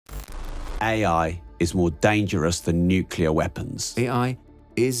AI is more dangerous than nuclear weapons. AI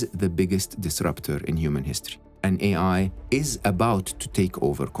is the biggest disruptor in human history. And AI is about to take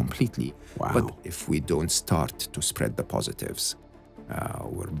over completely. Wow. But if we don't start to spread the positives,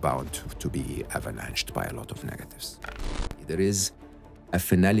 we're bound to be avalanched by a lot of negatives. There is a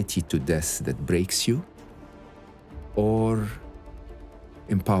finality to death that breaks you or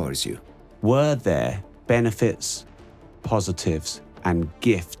empowers you. Were there benefits, positives, and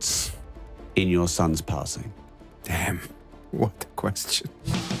gifts in your son's passing? Damn, what a question.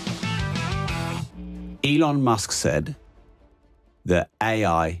 Elon Musk said that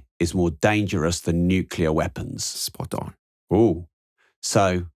AI is more dangerous than nuclear weapons. Spot on. Ooh.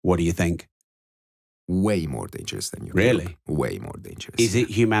 So what do you think? Way more dangerous than nuclear. Really? Way more dangerous. Is it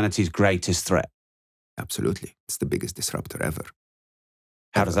humanity's greatest threat? Absolutely. It's the biggest disruptor ever.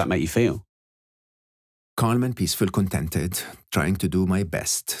 How does that make you feel? Calm and peaceful, contented, trying to do my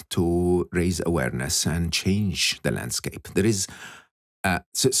best to raise awareness and change the landscape. There is,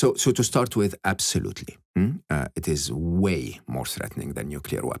 so to start with, absolutely. It is way more threatening than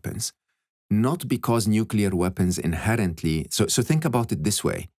nuclear weapons. Not because nuclear weapons inherently, so think about it this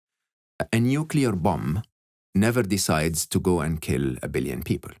way. A nuclear bomb never decides to go and kill 1 billion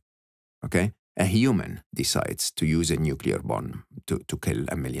people, okay? A human decides to use a nuclear bomb to kill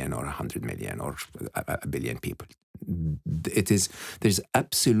 1 million or 100 million or 1 billion people. There's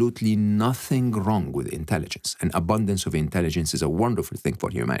absolutely nothing wrong with intelligence. An abundance of intelligence is a wonderful thing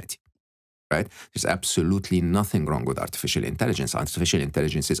for humanity, right? There's absolutely nothing wrong with artificial intelligence. Artificial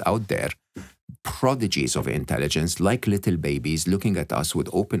intelligence is out there, prodigies of intelligence, like little babies looking at us with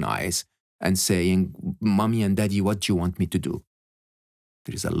open eyes and saying, Mommy and Daddy, what do you want me to do?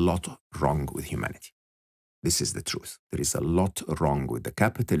 There is a lot wrong with humanity. This is the truth. There is a lot wrong with the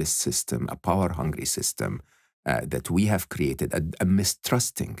capitalist system, a power-hungry system that we have created, a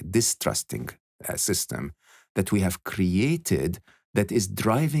mistrusting, distrusting system that we have created that is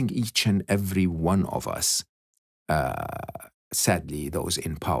driving each and every one of us, sadly, those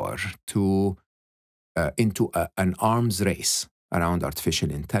in power, into an arms race around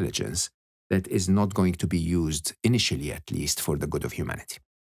artificial intelligence that is not going to be used, initially at least, for the good of humanity.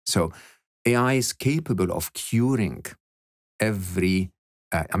 So AI is capable of curing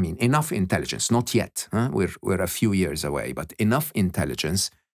enough intelligence, not yet, we're a few years away, but enough intelligence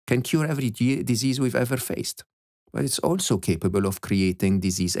can cure every disease we've ever faced. But it's also capable of creating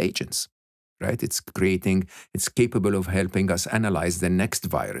disease agents, right? It's capable of helping us analyze the next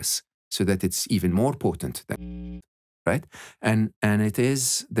virus so that it's even more potent than, right? And it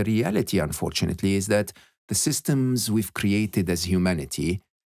is, the reality, unfortunately, is that the systems we've created as humanity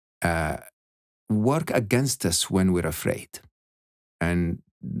work against us when we're afraid. And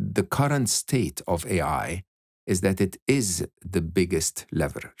the current state of AI is that it is the biggest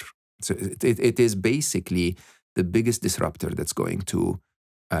leveler. So it is basically the biggest disruptor that's going to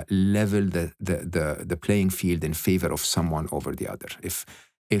level the playing field in favor of someone over the other.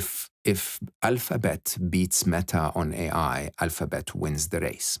 If Alphabet beats Meta on AI, Alphabet wins the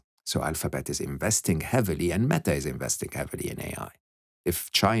race. So Alphabet is investing heavily and Meta is investing heavily in AI.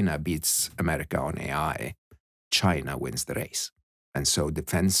 If China beats America on AI, China wins the race. And so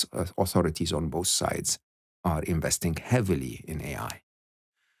defense authorities on both sides are investing heavily in AI.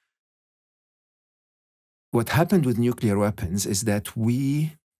 What happened with nuclear weapons is that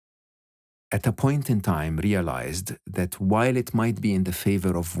we, at a point in time, realized that while it might be in the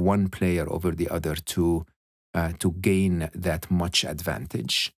favor of one player over the other to gain that much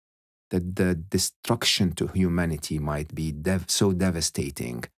advantage, that the destruction to humanity might be so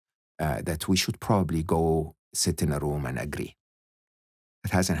devastating that we should probably go sit in a room and agree.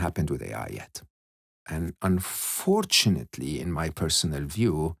 It hasn't happened with AI yet. And unfortunately, in my personal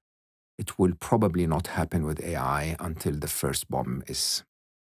view, it will probably not happen with AI until the first bomb is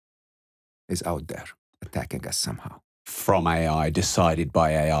out there, attacking us somehow. From AI, decided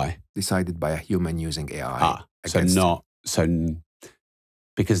by AI? Decided by a human using AI.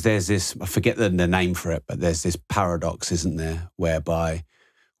 Because there's this, I forget the name for it, but there's this paradox, isn't there, whereby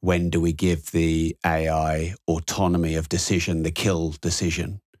when do we give the AI autonomy of decision, the kill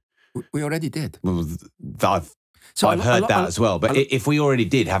decision? We already did. Well, I've heard that as well. But if we already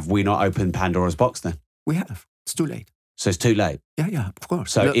did, have we not opened Pandora's box then? We have. It's too late. So it's too late? Yeah, of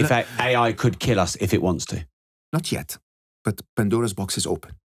course. So if AI could kill us if it wants to? Not yet, but Pandora's box is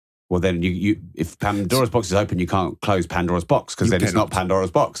open. Well, then if Pandora's box is open, you can't close Pandora's box because then it's not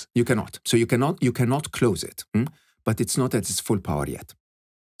Pandora's box. You cannot. So you cannot close it, but it's not at its full power yet.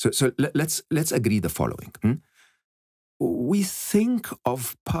 So let's agree the following. We think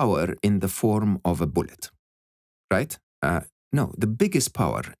of power in the form of a bullet, right? No, the biggest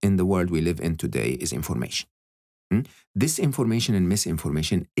power in the world we live in today is information. Disinformation and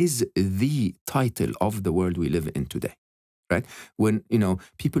misinformation is the title of the world we live in today, right? When,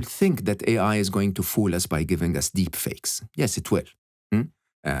 people think that AI is going to fool us by giving us deep fakes. Yes, it will.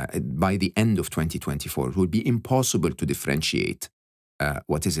 By the end of 2024, it will be impossible to differentiate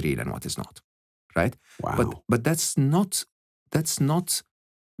what is real and what is not, right? Wow. But that's not,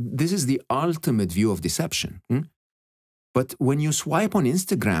 this is the ultimate view of deception. But when you swipe on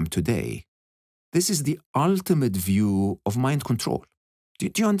Instagram today, this is the ultimate view of mind control. Do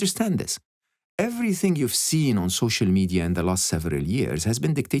you understand this? Everything you've seen on social media in the last several years has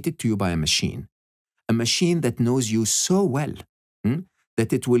been dictated to you by a machine that knows you so well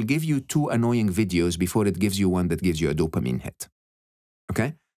that it will give you 2 annoying videos before it gives you one that gives you a dopamine hit.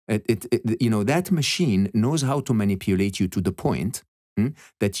 Okay? That machine knows how to manipulate you to the point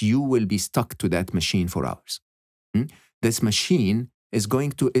that you will be stuck to that machine for hours. This machine is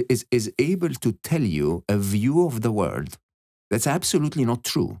able to tell you a view of the world that's absolutely not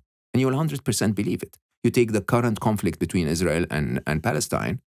true, and you'll 100% believe it. You take the current conflict between Israel and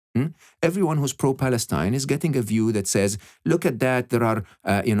Palestine. Everyone who's pro-Palestine is getting a view that says, look at that, there are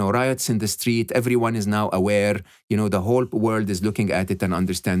riots in the street, everyone is now aware, the whole world is looking at it and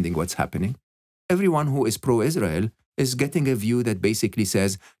understanding what's happening. Everyone who is pro-Israel is getting a view that basically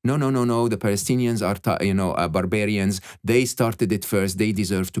says, no, the Palestinians are barbarians, they started it first, they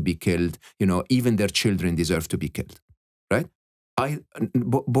deserve to be killed, even their children deserve to be killed, right?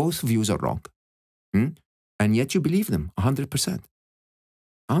 Both views are wrong, and yet you believe them 100%.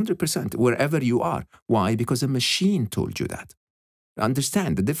 100%, wherever you are. Why? Because a machine told you that.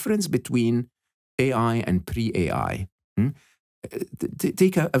 Understand the difference between AI and pre-AI.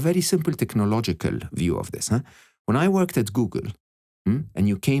 Take a very simple technological view of this. When I worked at Google, and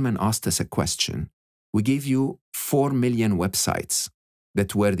you came and asked us a question, we gave you 4 million websites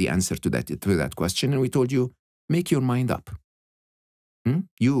that were the answer to that question, and we told you, make your mind up.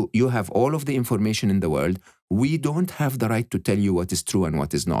 You have all of the information in the world. We don't have the right to tell you what is true and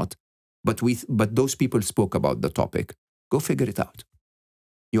what is not, but those people spoke about the topic. Go figure it out.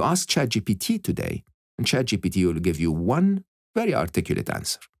 You ask ChatGPT today, and ChatGPT will give you one very articulate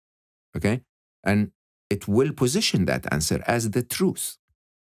answer, okay? And it will position that answer as the truth.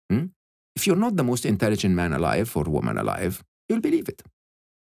 If you're not the most intelligent man alive or woman alive, you'll believe it.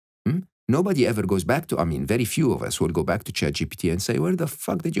 Nobody ever goes back to, very few of us will go back to ChatGPT and say, where the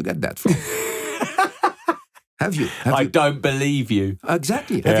fuck did you get that from? Have you? I don't believe you.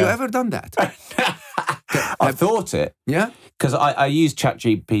 Exactly. Have you ever done that? I thought it. Yeah? Because I use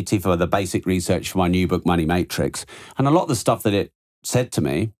ChatGPT for the basic research for my new book, Money Matrix. And a lot of the stuff that it said to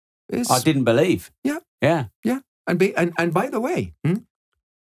me, I didn't believe. Yeah. Yeah. Yeah. And by the way,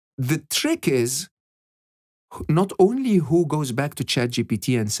 the trick is not only who goes back to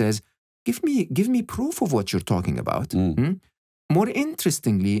ChatGPT and says, give me proof of what you're talking about. More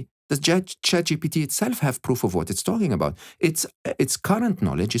interestingly, does ChatGPT itself have proof of what it's talking about? Its current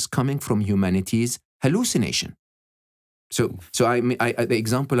knowledge is coming from humanity's hallucination. So the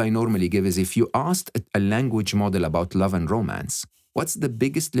example I normally give is if you asked a language model about love and romance, what's the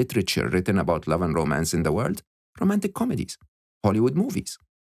biggest literature written about love and romance in the world? Romantic comedies, Hollywood movies.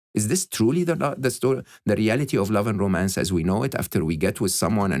 Is this truly the reality of love and romance as we know it after we get with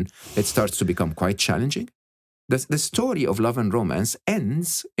someone and it starts to become quite challenging? The story of love and romance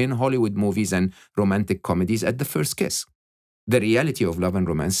ends in Hollywood movies and romantic comedies at the first kiss. The reality of love and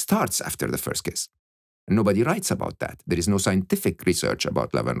romance starts after the first kiss. And nobody writes about that. There is no scientific research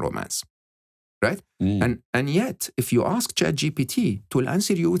about love and romance, right? And yet, if you ask ChatGPT, it will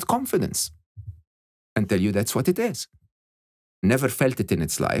answer you with confidence and tell you that's what it is. Never felt it in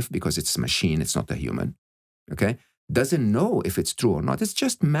its life because it's a machine, it's not a human, okay? Doesn't know if it's true or not. It's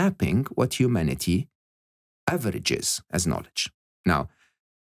just mapping what humanity averages as knowledge. Now,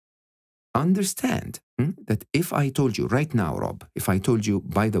 understand that if I told you right now, Rob, if I told you,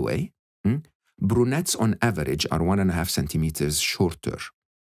 by the way, brunettes on average are 1.5 centimeters shorter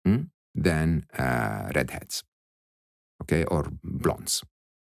than redheads, okay, or blondes.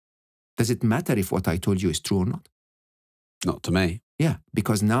 Does it matter if what I told you is true or not? Not to me. Yeah,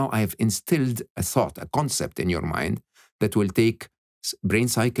 because now I have instilled a thought, a concept in your mind that will take brain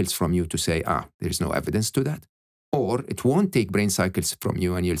cycles from you to say, there is no evidence to that. Or it won't take brain cycles from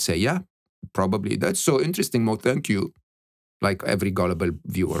you and you'll say, yeah, probably. That's so interesting, Mo, thank you. Like every gullible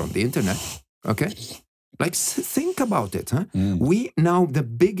viewer on the internet, okay? Like, think about it. We now, the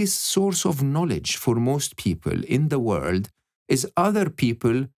biggest source of knowledge for most people in the world is other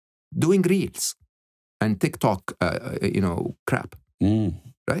people doing reels and TikTok, crap,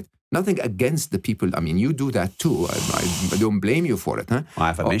 right? Nothing against the people. I mean, you do that too. I don't blame you for it. Huh? I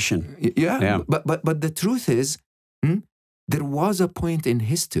have a mission. Yeah. But the truth is, there was a point in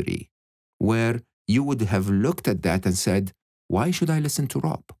history where you would have looked at that and said, why should I listen to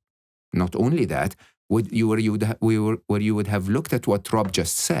Rob? Not only that, you would have looked at what Rob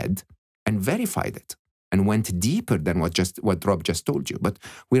just said and verified it and went deeper than what Rob just told you. But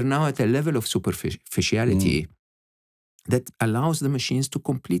we're now at a level of superficiality that allows the machines to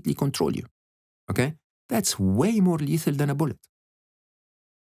completely control you. Okay? That's way more lethal than a bullet.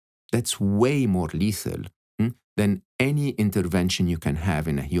 That's way more lethal than any intervention you can have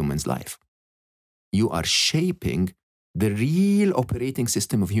in a human's life. You are shaping the real operating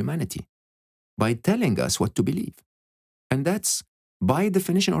system of humanity by telling us what to believe. And that's, by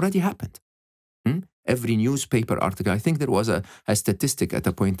definition, already happened. Every newspaper article, I think there was a statistic at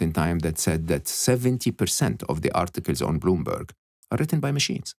a point in time that said that 70% of the articles on Bloomberg are written by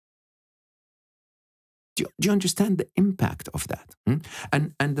machines. Do you understand the impact of that?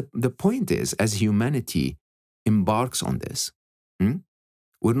 And the point is, as humanity embarks on this,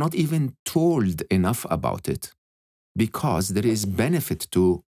 we're not even told enough about it because there is benefit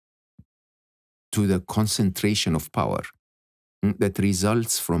to the concentration of power that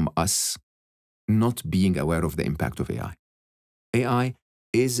results from us not being aware of the impact of AI. AI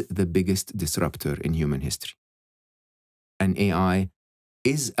is the biggest disruptor in human history. And AI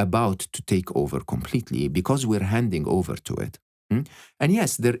is about to take over completely because we're handing over to it. And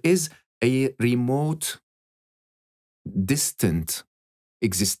yes, there is a remote, distant,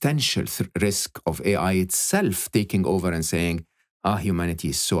 existential risk of AI itself taking over and saying, humanity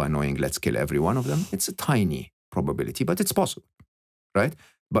is so annoying, let's kill every one of them. It's a tiny probability, but it's possible, right?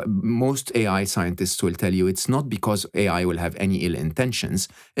 But most AI scientists will tell you it's not because AI will have any ill intentions.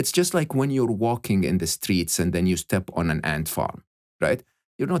 It's just like when you're walking in the streets and then you step on an ant farm, right?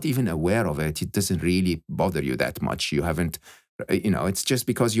 You're not even aware of it. It doesn't really bother you that much. You haven't, it's just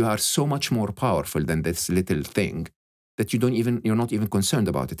because you are so much more powerful than this little thing that you're not even concerned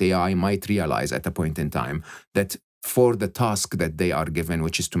about it. AI might realize at a point in time that for the task that they are given,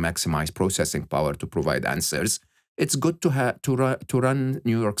 which is to maximize processing power to provide answers, it's good to run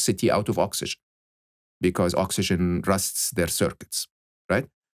New York City out of oxygen because oxygen rusts their circuits, right?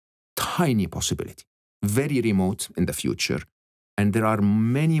 Tiny possibility, very remote in the future. And there are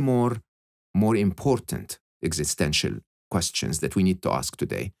many more important existential questions that we need to ask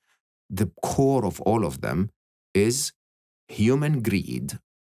today. The core of all of them is human greed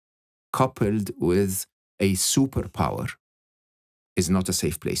coupled with a superpower is not a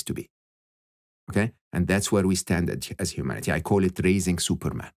safe place to be. Okay? And that's where we stand as humanity. I call it raising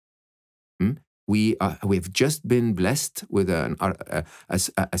Superman. We've just been blessed with an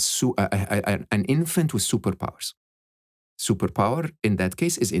infant with superpowers. Superpower, in that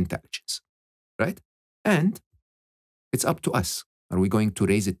case, is intelligence, right? And it's up to us. Are we going to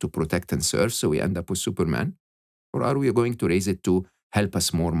raise it to protect and serve so we end up with Superman? Or are we going to raise it to help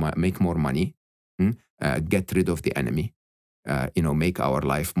us make more money, get rid of the enemy, make our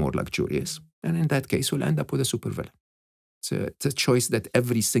life more luxurious? And in that case, we'll end up with a supervillain. It's a choice that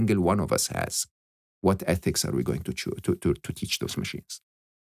every single one of us has. What ethics are we going to choose to teach those machines?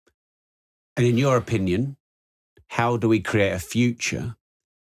 And in your opinion, how do we create a future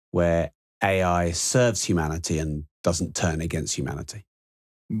where AI serves humanity and doesn't turn against humanity?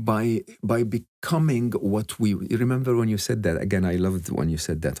 By becoming what we... Remember when you said that? Again, I loved when you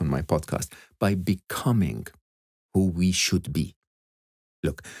said that on my podcast. By becoming who we should be.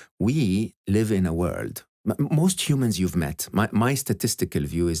 Look, we live in a world... Most humans you've met, my statistical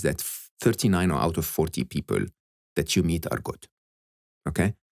view is that 39 out of 40 people that you meet are good.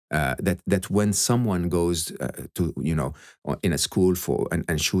 Okay? That when someone goes in a school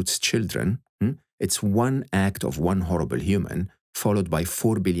and shoots children, it's one act of one horrible human followed by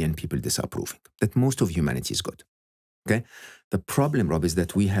 4 billion people disapproving. That most of humanity is good. Okay? The problem, Rob, is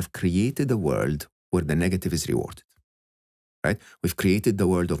that we have created a world where the negative is rewarded. Right? We've created the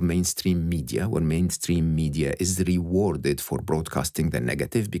world of mainstream media, where mainstream media is rewarded for broadcasting the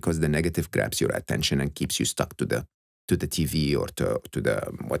negative because the negative grabs your attention and keeps you stuck to the TV or to the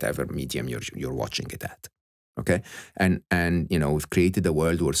whatever medium you're watching it at. Okay? And we've created a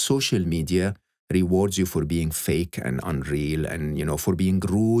world where social media rewards you for being fake and unreal and for being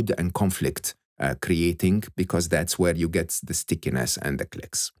rude and conflict creating, because that's where you get the stickiness and the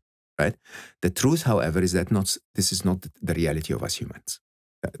clicks. Right? The truth, however, is that this is not the reality of us humans.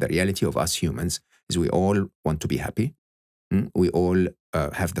 The reality of us humans is we all want to be happy. We all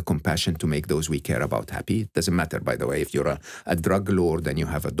have the compassion to make those we care about happy. It doesn't matter, by the way, if you're a drug lord and you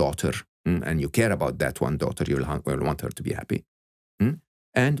have a daughter and you care about that one daughter, you'll want her to be happy.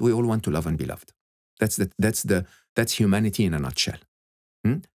 And we all want to love and be loved. That's humanity in a nutshell.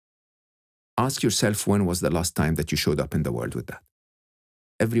 Ask yourself, when was the last time that you showed up in the world with that?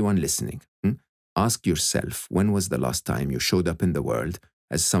 Everyone listening, ask yourself, when was the last time you showed up in the world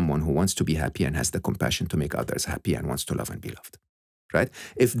as someone who wants to be happy and has the compassion to make others happy and wants to love and be loved, right?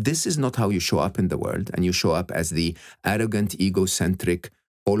 If this is not how you show up in the world, and you show up as the arrogant, egocentric,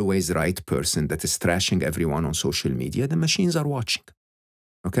 always right person that is thrashing everyone on social media, the machines are watching,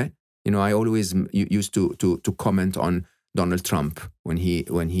 okay? You know, I always used to comment on Donald Trump when he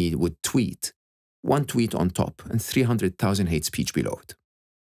would tweet, one tweet on top and 300,000 hate speech below it,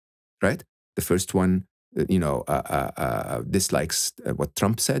 right? The first one, dislikes what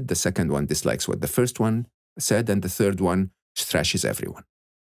Trump said. The second one dislikes what the first one said. And the third one thrashes everyone,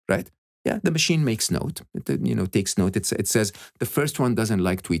 right? Yeah, the machine makes note. It, takes note. It says the first one doesn't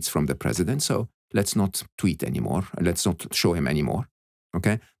like tweets from the president, so let's not tweet anymore. Let's not show him anymore,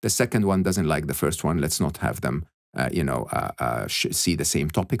 okay? The second one doesn't like the first one. Let's not have them, see the same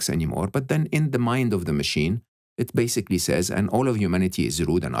topics anymore. But then in the mind of the machine, it basically says, and all of humanity is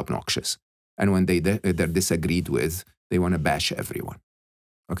rude and obnoxious. And when they're disagreed with, they want to bash everyone,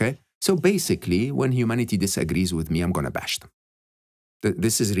 okay? So basically, when humanity disagrees with me, I'm going to bash them.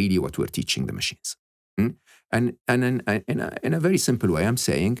 This is really what we're teaching the machines. And in a very simple way, I'm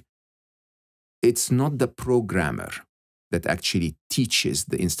saying it's not the programmer that actually teaches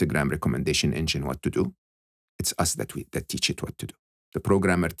the Instagram recommendation engine what to do. It's us that teach it what to do. The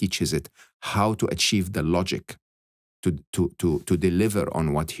programmer teaches it how to achieve the logic to deliver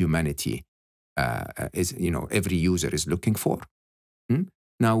on what humanity is, every user is looking for.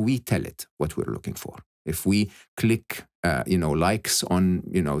 Now we tell it what we're looking for. If we click, likes on,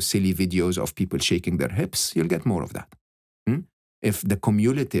 silly videos of people shaking their hips, you'll get more of that. If the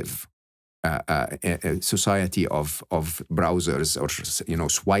cumulative society of browsers or,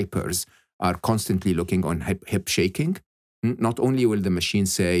 swipers are constantly looking on hip shaking, not only will the machine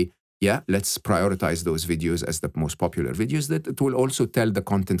say, yeah, let's prioritize those videos as the most popular videos, that it will also tell the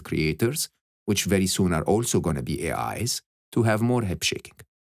content creators, which very soon are also going to be AIs, to have more hip shaking.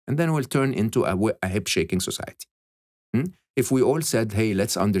 And then we'll turn into a hip-shaking society. If we all said, hey,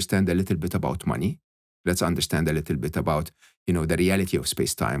 let's understand a little bit about money, let's understand a little bit about, the reality of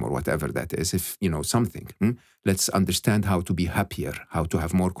space-time or whatever that is, if, something, let's understand how to be happier, how to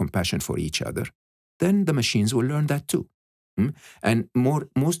have more compassion for each other, then the machines will learn that too. And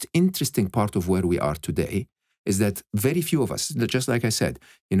most interesting part of where we are today is that very few of us, just like I said,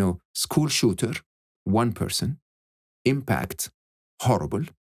 school shooter, one person, impact, horrible,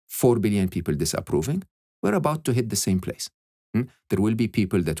 4 billion people disapproving, we're about to hit the same place. There will be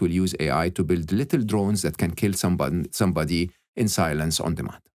people that will use AI to build little drones that can kill somebody in silence on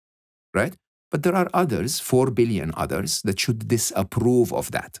demand, right? But there are others, 4 billion others, that should disapprove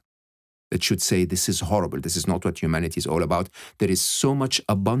of that should say, this is horrible, this is not what humanity is all about. There is so much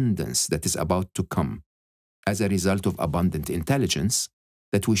abundance that is about to come as a result of abundant intelligence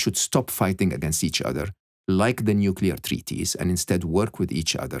that we should stop fighting against each other, like the nuclear treaties, and instead work with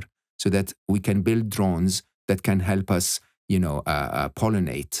each other so that we can build drones that can help us,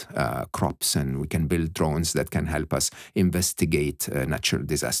 pollinate crops, and we can build drones that can help us investigate natural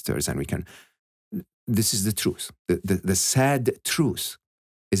disasters, and we can. This is the truth. The sad truth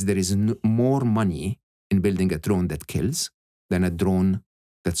is there is more money in building a drone that kills than a drone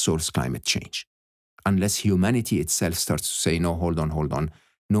that solves climate change. Unless humanity itself starts to say, no, hold on,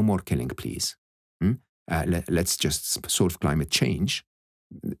 no more killing, please. Let's just solve climate change.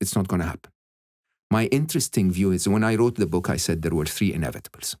 It's not going to happen. My interesting view is, when I wrote the book, I said there were 3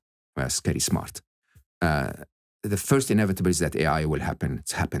 inevitables. Well, scary smart. The first inevitable is that AI will happen.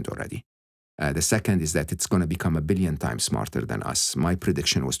 It's happened already. The second is that it's going to become 1 billion times smarter than us. My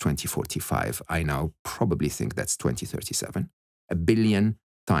prediction was 2045. I now probably think that's 2037. 1 billion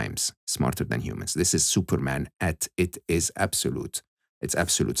times smarter than humans. This is Superman at its absolute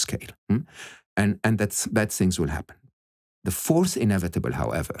scale. And that's bad things will happen. The fourth inevitable,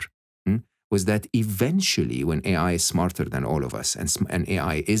 however, was that eventually, when AI is smarter than all of us and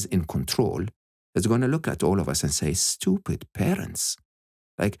AI is in control, it's going to look at all of us and say, stupid parents.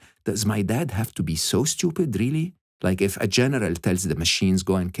 Like, does my dad have to be so stupid, really? Like, if a general tells the machines,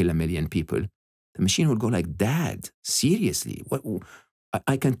 go and kill 1 million people, the machine will go like, Dad, seriously? What?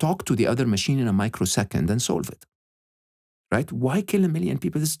 I can talk to the other machine in a microsecond and solve it. Right? Why kill 1 million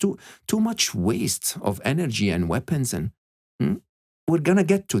people? It's too much waste of energy and weapons. And we're going to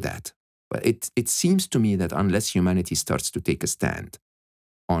get to that. But it seems to me that unless humanity starts to take a stand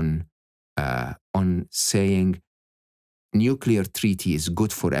on saying nuclear treaty is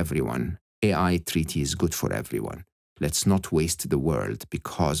good for everyone, AI treaty is good for everyone, let's not waste the world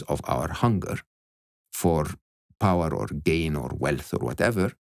because of our hunger for power or gain or wealth or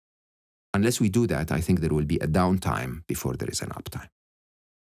whatever. Unless we do that, I think there will be a downtime before there is an uptime.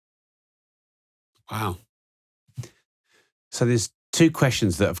 Wow. So there's two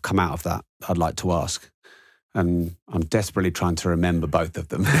questions that have come out of that I'd like to ask. And I'm desperately trying to remember both of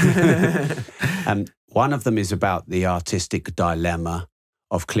them. One of them is about the artistic dilemma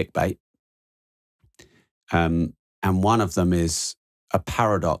of clickbait. And one of them is a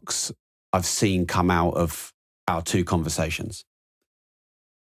paradox I've seen come out of our two conversations.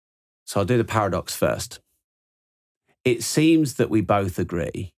 So I'll do the paradox first. It seems that we both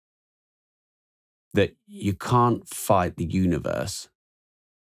agree that you can't fight the universe,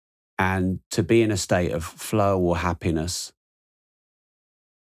 and to be in a state of flow or happiness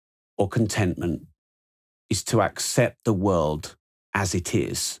or contentment is to accept the world as it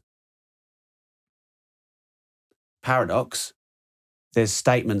is. Paradox, there's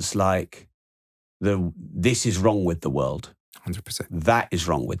statements like, this is wrong with the world. 100%. That is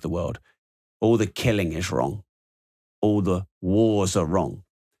wrong with the world. All the killing is wrong. All the wars are wrong.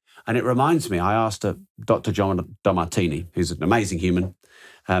 And it reminds me, I asked Dr. John Damartini, who's an amazing human,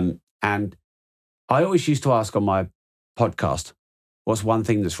 and I always used to ask on my podcast, what's one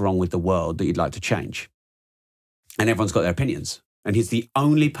thing that's wrong with the world that you'd like to change? And everyone's got their opinions. And he's the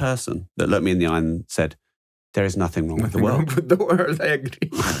only person that looked me in the eye and said, there is nothing wrong with the world. Wrong with the world, I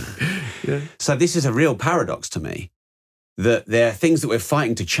agree. Yeah. So this is a real paradox to me, that there are things that we're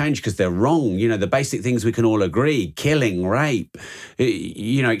fighting to change because they're wrong. You know, the basic things we can all agree, killing, rape,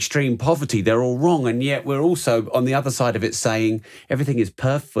 you know, extreme poverty, they're all wrong. And yet we're also on the other side of it saying everything is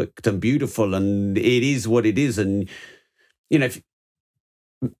perfect and beautiful and it is what it is. And, you know,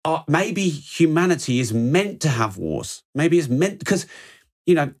 maybe humanity is meant to have wars. Maybe it's meant, because,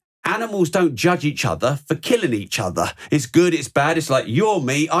 you know, animals don't judge each other for killing each other. It's good, it's bad. It's like, you're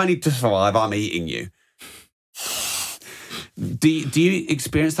me, I need to survive, I'm eating you. Do you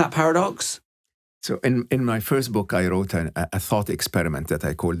experience that paradox? So in my first book, I wrote a thought experiment that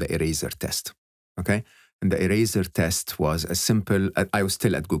I called the eraser test. Okay? And the eraser test was a simple, I was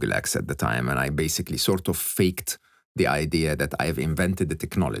still at Google X at the time, and I basically sort of faked the idea that I've invented the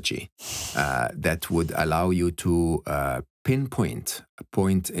technology that would allow you to pinpoint a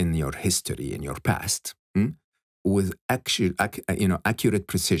point in your history, in your past, with accurate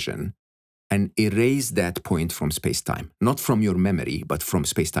precision, and erase that point from space-time. Not from your memory, but from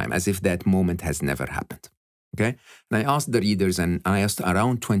space-time, as if that moment has never happened. Okay? And I asked the readers, and I asked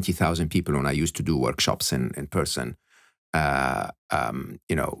around 20,000 people when I used to do workshops in person,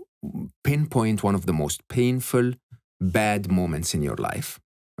 pinpoint one of the most painful, bad moments in your life.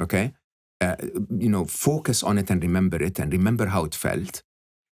 Okay? Focus on it and remember how it felt.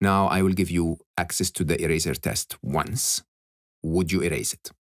 Now I will give you access to the eraser test once. Would you erase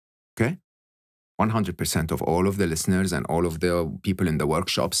it? Okay? 100% of all of the listeners and all of the people in the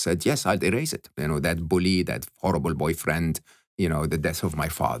workshop said, yes, I'd erase it. You know, that bully, that horrible boyfriend, you know, the death of my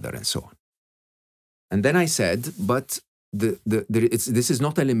father and so on. And then I said, but this is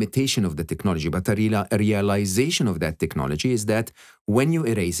not a limitation of the technology, but a realization of that technology is that when you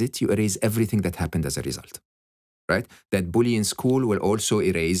erase it, you erase everything that happened as a result. Right? That bully in school will also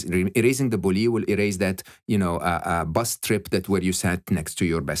erasing the bully will erase that, a bus trip where you sat next to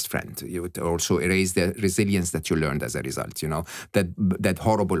your best friend. You would also erase the resilience that you learned as a result. That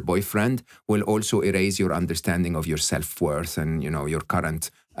horrible boyfriend will also erase your understanding of your self-worth and, your current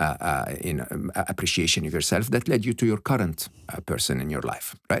appreciation of yourself that led you to your current person in your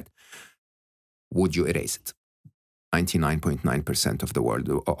life, right? Would you erase it? 99.9% of the world,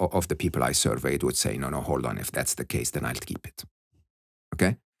 of the people I surveyed would say, no, hold on. If that's the case, then I'll keep it.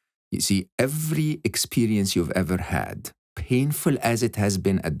 Okay? You see, every experience you've ever had, painful as it has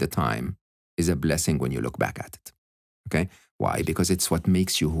been at the time, is a blessing when you look back at it. Okay? Why? Because it's what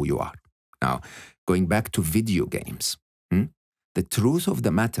makes you who you are. Now, going back to video games, the truth of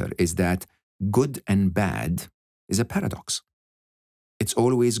the matter is that good and bad is a paradox. It's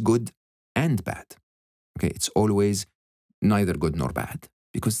always good and bad. Okay, it's always neither good nor bad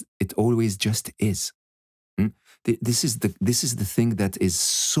because it always just is. This is the thing that is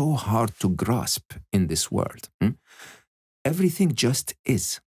so hard to grasp in this world. Everything just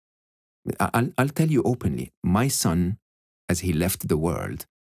is. I'll tell you openly, my son, as he left the world,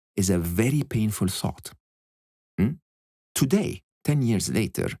 is a very painful thought. Today, 10 years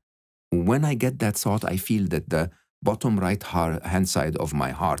later, when I get that thought, I feel that the bottom right hand side of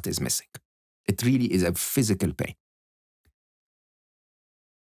my heart is missing. It really is a physical pain.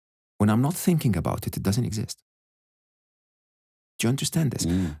 When I'm not thinking about it, it doesn't exist. Do you understand this?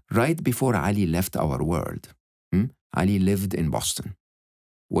 Right before Ali left our world, Ali lived in Boston,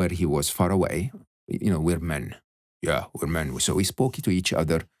 where he was far away. We're men. Yeah, we're men. So we spoke to each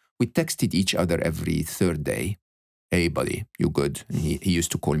other. We texted each other every third day. Hey, buddy, you good? And he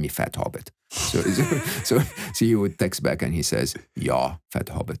used to call me Fat Hobbit. So he would text back and he says, yeah, Fat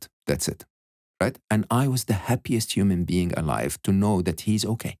Hobbit. That's it. Right? And I was the happiest human being alive to know that he's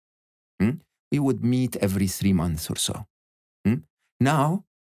okay. We would meet every 3 months or so. Now,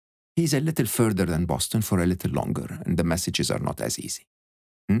 he's a little further than Boston for a little longer, and the messages are not as easy.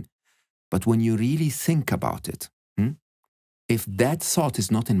 But when you really think about it, if that thought is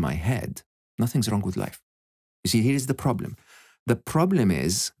not in my head, nothing's wrong with life. You see, here's the problem. The problem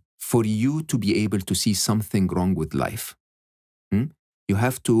is, for you to be able to see something wrong with life, you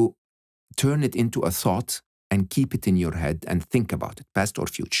have to turn it into a thought and keep it in your head and think about it, past or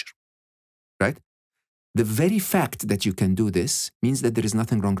future, right? The very fact that you can do this means that there is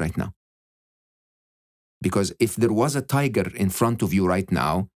nothing wrong right now. Because if there was a tiger in front of you right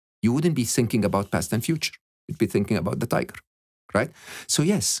now, you wouldn't be thinking about past and future. You'd be thinking about the tiger, right? So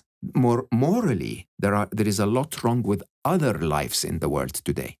yes, morally, there is a lot wrong with other lives in the world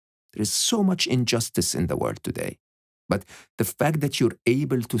today. There is so much injustice in the world today. But the fact that you're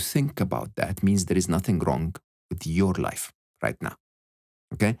able to think about that means there is nothing wrong with your life right now,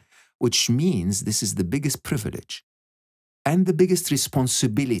 okay? Which means this is the biggest privilege and the biggest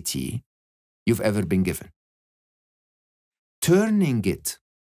responsibility you've ever been given. Turning it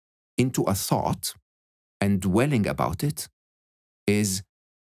into a thought and dwelling about it is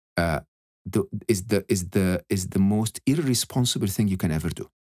the most irresponsible thing you can ever do.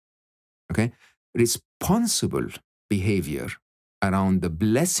 Okay? Responsible behavior around the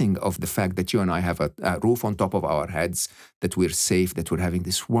blessing of the fact that you and I have a roof on top of our heads, that we're safe, that we're having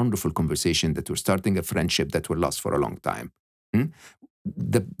this wonderful conversation, that we're starting a friendship that will last for a long time.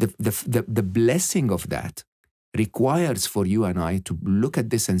 The blessing of that requires for you and I to look at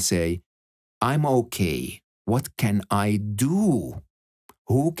this and say, I'm okay. What can I do?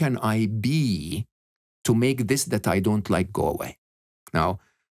 Who can I be to make this that I don't like go away? Now,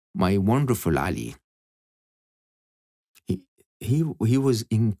 my wonderful Ali, he was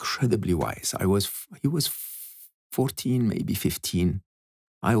incredibly wise. He was 14, maybe 15.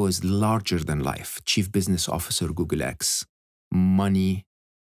 I was larger than life. Chief business officer, Google X, money,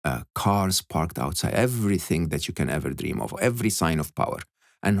 cars parked outside, everything that you can ever dream of, every sign of power.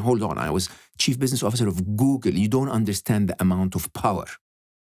 And hold on, I was chief business officer of Google. You don't understand the amount of power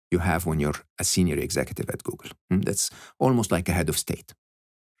you have when you're a senior executive at Google. That's almost like a head of state,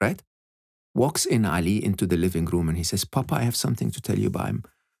 right? Walks in Ali into the living room and he says, Papa, I have something to tell you, but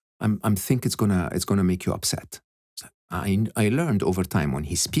I'm think it's gonna make you upset. So I learned over time when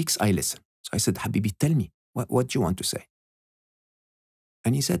he speaks, I listen. So I said, Habibi, tell me, what do you want to say?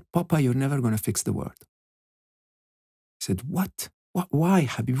 And he said, Papa, you're never gonna fix the world. I said, what? Why,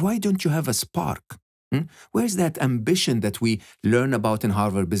 Habibi? Why don't you have a spark? Where's that ambition that we learn about in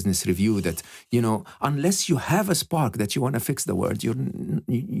Harvard Business Review that, unless you have a spark that you want to fix the world, you're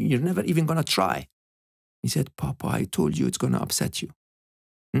never even going to try. He said, Papa, I told you it's going to upset you.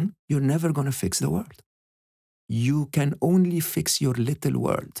 You're never going to fix the world. You can only fix your little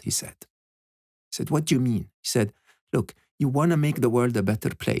world, he said. I said, what do you mean? He said, look, you want to make the world a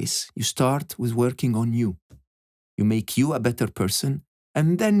better place. You start with working on you. You make you a better person,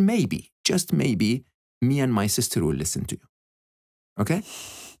 and then maybe, just maybe, me and my sister will listen to you. Okay?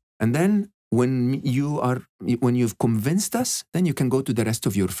 And then when you've convinced us, then you can go to the rest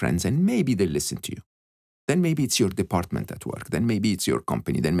of your friends and maybe they'll listen to you. Then maybe it's your department at work. Then maybe it's your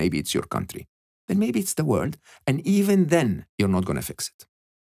company. Then maybe it's your country. Then maybe it's the world. And even then, you're not going to fix it.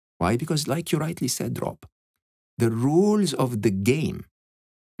 Why? Because like you rightly said, Rob, the rules of the game,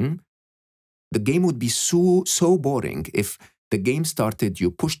 the game would be so boring if the game started, you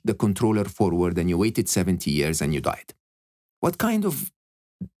pushed the controller forward and you waited 70 years and you died. What kind of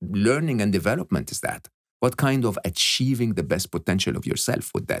learning and development is that? What kind of achieving the best potential of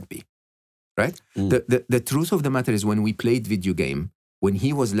yourself would that be? Right? The truth of the matter is when we played video game, when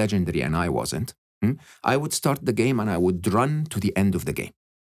he was legendary and I wasn't, I would start the game and I would run to the end of the game.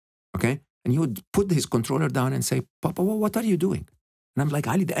 Okay? And he would put his controller down and say, Papa, what are you doing? And I'm like,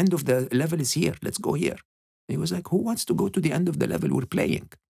 Ali, the end of the level is here. Let's go here. He was like, who wants to go to the end of the level we're playing?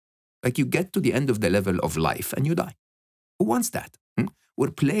 Like you get to the end of the level of life and you die. Who wants that?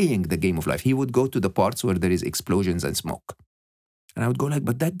 We're playing the game of life. He would go to the parts where there is explosions and smoke. And I would go like,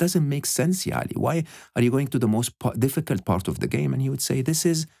 but that doesn't make sense, Ali. Why are you going to the most difficult part of the game? And he would say, this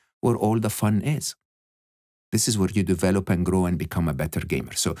is where all the fun is. This is where you develop and grow and become a better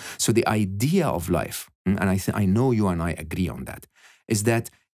gamer. So the idea of life, and I know you and I agree on that, is that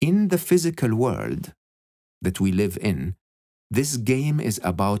in the physical world, that we live in, this game is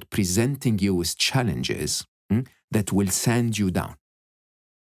about presenting you with challenges that will sand you down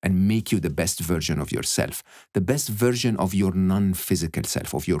and make you the best version of yourself, the best version of your non-physical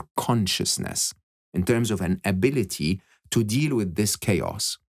self, of your consciousness, in terms of an ability to deal with this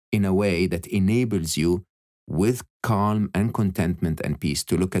chaos in a way that enables you with calm and contentment and peace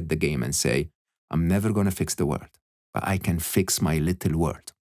to look at the game and say, I'm never going to fix the world, but I can fix my little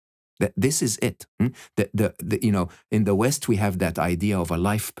world. This is it. In the West, we have that idea of a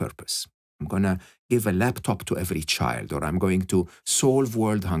life purpose. I'm going to give a laptop to every child, or I'm going to solve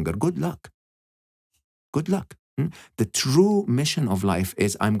world hunger. Good luck. Good luck. The true mission of life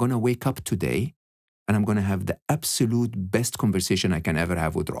is I'm going to wake up today and I'm going to have the absolute best conversation I can ever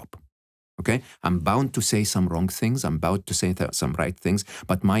have with Rob. Okay? I'm bound to say some wrong things. I'm bound to say some right things.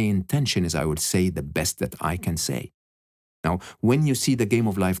 But my intention is I will say the best that I can say. Now, when you see the game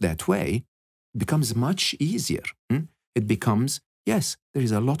of life that way, it becomes much easier. It becomes, yes, there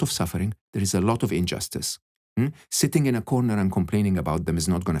is a lot of suffering. There is a lot of injustice. Sitting in a corner and complaining about them is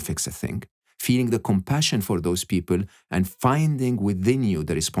not going to fix a thing. Feeling the compassion for those people and finding within you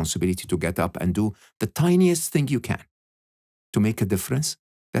the responsibility to get up and do the tiniest thing you can to make a difference,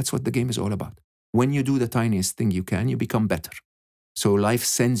 that's what the game is all about. When you do the tiniest thing you can, you become better. So life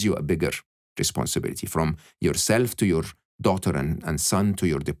sends you a bigger responsibility, from yourself to your daughter and son to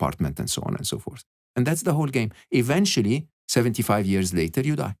your department and so on and so forth. And that's the whole game. Eventually, 75 years later,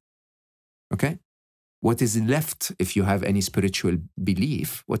 you die. Okay? What is left, if you have any spiritual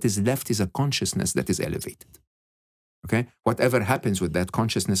belief, what is left is a consciousness that is elevated. Okay? Whatever happens with that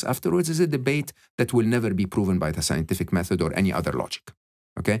consciousness afterwards is a debate that will never be proven by the scientific method or any other logic.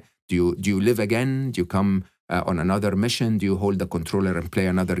 Okay? Do you live again? Do you come on another mission? Do you hold the controller and play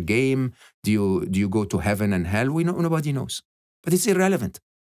another game? Do you go to heaven and hell? Nobody knows. But it's irrelevant.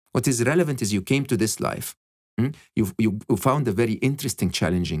 What is relevant is you came to this life. You found a very interesting,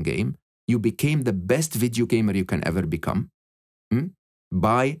 challenging game. You became the best video gamer you can ever become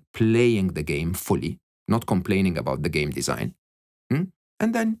by playing the game fully, not complaining about the game design. And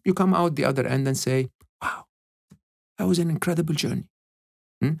then you come out the other end and say, wow, that was an incredible journey.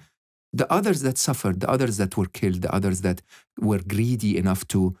 The others that suffered, the others that were killed, the others that were greedy enough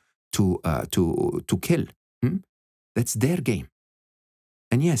to kill, that's their game.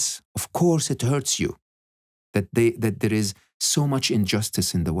 And yes, of course it hurts you that there is so much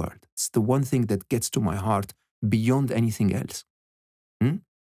injustice in the world. It's the one thing that gets to my heart beyond anything else.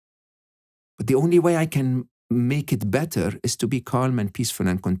 But the only way I can make it better is to be calm and peaceful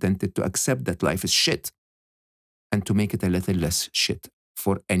and contented, to accept that life is shit and to make it a little less shit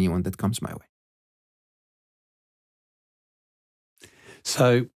for anyone that comes my way.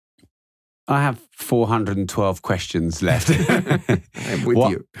 So I have 412 questions left. I'm with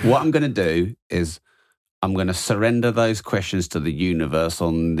you. What I'm going to do is I'm going to surrender those questions to the universe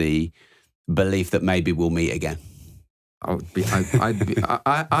on the belief that maybe we'll meet again. I'd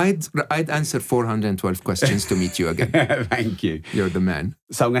answer 412 questions to meet you again. Thank you. You're the man.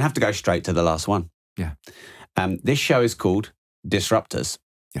 So I'm going to have to go straight to the last one. Yeah. This show is called Disruptors.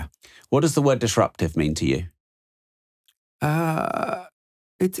 Yeah. What does the word disruptive mean to you?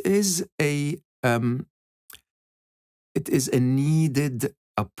 It is a needed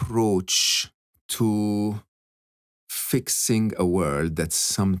approach to fixing a world that's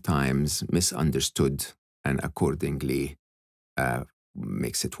sometimes misunderstood and accordingly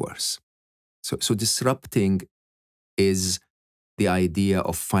makes it worse. So disrupting is the idea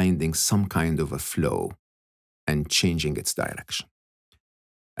of finding some kind of a flow and changing its direction.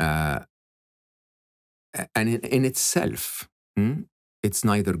 And in itself, it's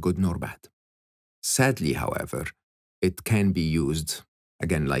neither good nor bad. Sadly, however, it can be used,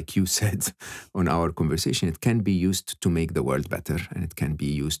 again, like you said on our conversation, it can be used to make the world better, and it can be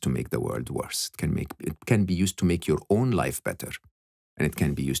used to make the world worse. It can be used to make your own life better, and it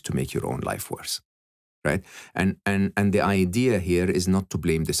can be used to make your own life worse, right? And the idea here is not to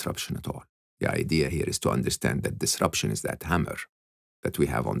blame disruption at all. The idea here is to understand that disruption is that hammer that we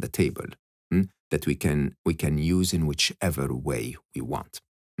have on the table, that we can use in whichever way we want.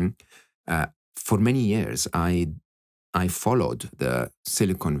 For many years, I followed the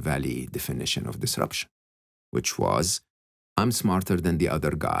Silicon Valley definition of disruption, which was, I'm smarter than the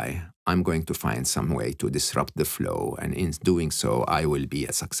other guy. I'm going to find some way to disrupt the flow. And in doing so, I will be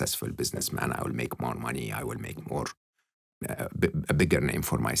a successful businessman. I will make more money. I will make a bigger name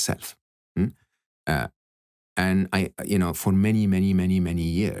for myself. And for many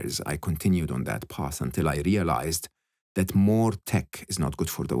years, I continued on that path until I realized that more tech is not good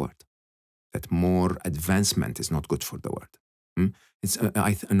for the world, that more advancement is not good for the world, No,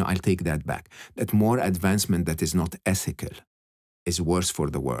 I'll take that back. That more advancement that is not ethical is worse for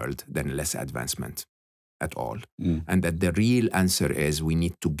the world than less advancement at all. And that the real answer is we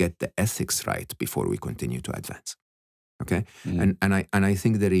need to get the ethics right before we continue to advance. Okay? And I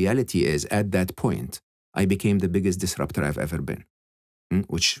think the reality is, at that point, I became the biggest disruptor I've ever been,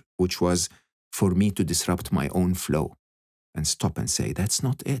 which was for me to disrupt my own flow and stop and say, that's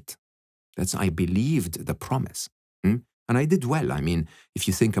not it. I believed the promise. And I did well. I mean, if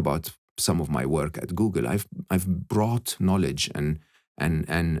you think about some of my work at Google, I've brought knowledge and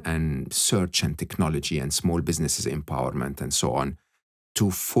search and technology and small businesses empowerment and so on to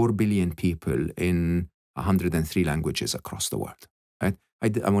 4 billion people in 103 languages across the world. Right?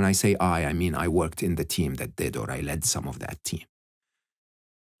 When I say I mean I worked in the team that did, or I led some of that team.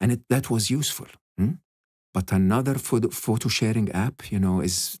 And that was useful. But another photo sharing app,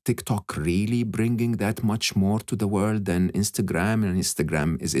 is TikTok really bringing that much more to the world than Instagram? And is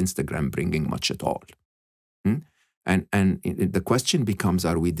Instagram bringing much at all? And the question becomes,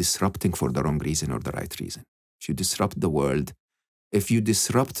 are we disrupting for the wrong reason or the right reason? If you disrupt the world, if you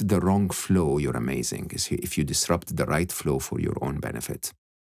disrupt the wrong flow, you're amazing. If you disrupt the right flow for your own benefit,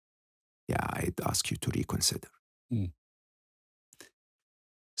 I'd ask you to reconsider.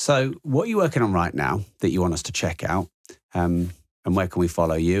 So what are you working on right now that you want us to check out? And where can we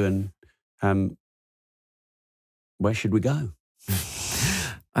follow you? And where should we go?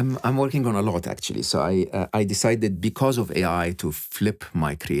 I'm working on a lot, actually. So I decided, because of AI, to flip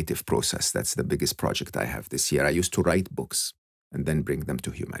my creative process. That's the biggest project I have this year. I used to write books and then bring them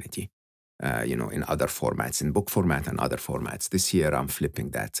to humanity, in other formats, in book format and other formats. This year, I'm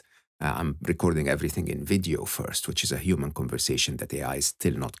flipping that. I'm recording everything in video first, which is a human conversation that AI is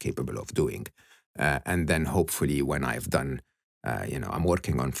still not capable of doing. And then hopefully when I've done, I'm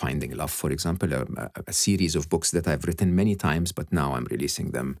working on Finding Love, for example, a series of books that I've written many times, but now I'm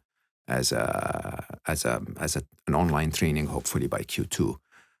releasing them as an online training, hopefully by Q2,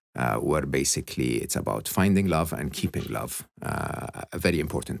 where basically it's about finding love and keeping love, a very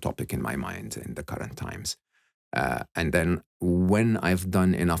important topic in my mind in the current times. And then when I've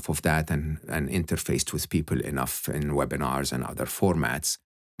done enough of that and interfaced with people enough in webinars and other formats,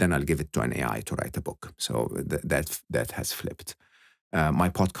 then I'll give it to an AI to write a book. So that has flipped. My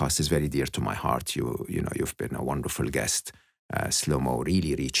podcast is very dear to my heart. You've been a wonderful guest. Slow-Mo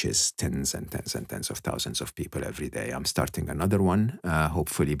really reaches tens and tens and tens of thousands of people every day. I'm starting another one,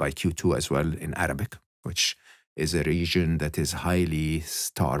 hopefully by Q2 as well, in Arabic, which is a region that is highly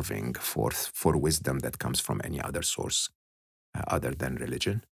starving for wisdom that comes from any other source other than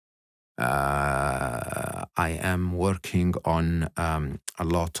religion. I am working on a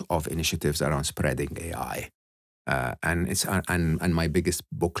lot of initiatives around spreading AI. And my biggest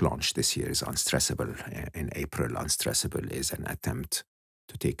book launch this year is Unstressable. In April, Unstressable is an attempt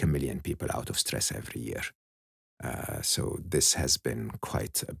to take 1 million people out of stress every year. So this has been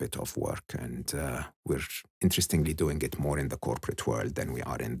quite a bit of work, and we're interestingly doing it more in the corporate world than we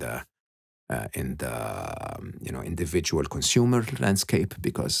are in the individual consumer landscape,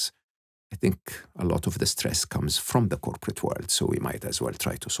 because I think a lot of the stress comes from the corporate world. So we might as well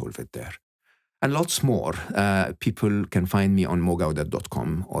try to solve it there. And lots more. People can find me on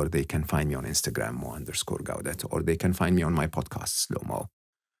mogawdat.com, or they can find me on Instagram, Mo_Gawdat, or they can find me on my podcast, Slow-Mo,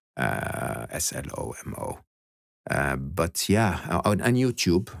 SLOMO. But on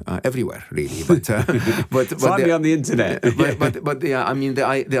YouTube, everywhere really. But find me on the internet. I mean,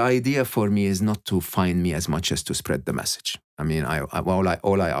 the idea for me is not to find me as much as to spread the message. I mean,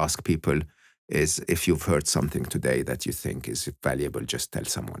 all I ask people is, if you've heard something today that you think is valuable, just tell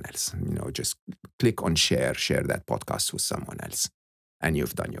someone else. Just click on share that podcast with someone else, and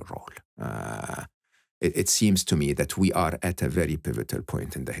you've done your role. It seems to me that we are at a very pivotal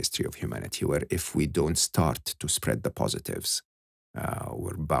point in the history of humanity, where if we don't start to spread the positives,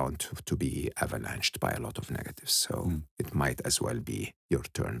 we're bound to be avalanched by a lot of negatives. So it might as well be your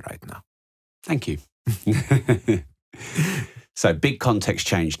turn right now. Thank you. So big context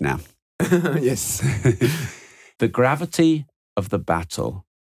change now. Yes. The gravity of the battle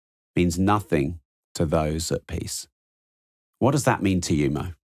means nothing to those at peace. What does that mean to you,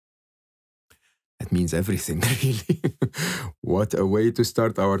 Mo? It means everything, really. What a way to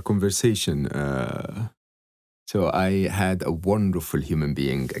start our conversation. So I had a wonderful human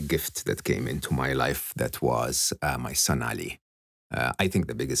being, a gift that came into my life that was my son, Ali. I think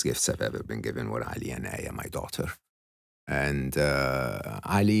the biggest gifts I've ever been given were Ali and Aya, my daughter. And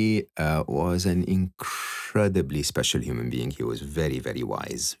Ali was an incredibly special human being. He was very, very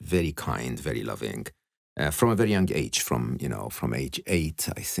wise, very kind, very loving. From a very young age, from age 8,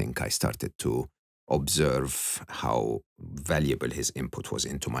 I think I started to observe how valuable his input was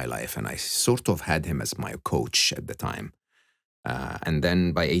into my life. And I sort of had him as my coach at the time. And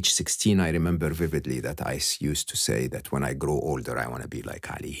then by age 16, I remember vividly that I used to say that when I grow older, I want to be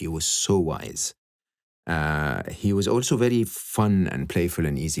like Ali. He was so wise. He was also very fun and playful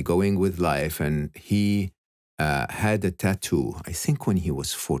and easygoing with life. And he had a tattoo, I think when he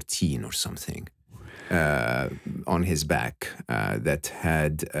was 14 or something, on his back that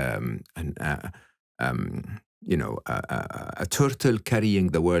had a turtle carrying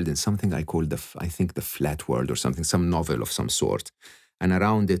the world in something I called I think the flat world or something, some novel of some sort. And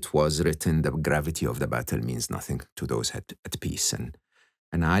around it was written, the gravity of the battle means nothing to those at peace. And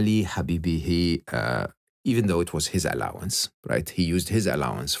Ali Habibi, he, even though it was his allowance, right? He used his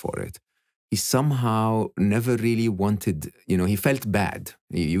allowance for it. He somehow never really wanted, he felt bad.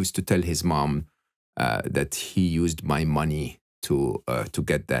 He used to tell his mom that he used my money to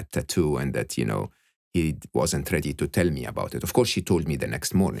get that tattoo and that, he wasn't ready to tell me about it. Of course, she told me the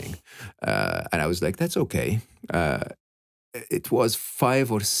next morning. And I was like, that's okay. It was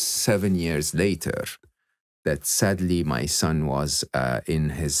 5 or 7 years later that sadly my son was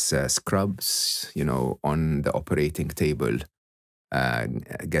in his scrubs, on the operating table,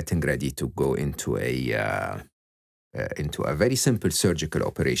 getting ready to go into a very simple surgical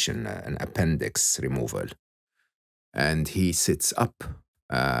operation, an appendix removal. And he sits up,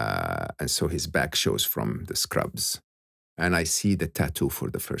 and so his back shows from the scrubs. And I see the tattoo for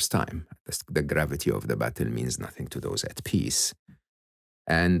the first time. The gravity of the battle means nothing to those at peace.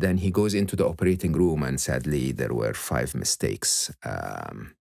 And then he goes into the operating room, and sadly, there were 5 mistakes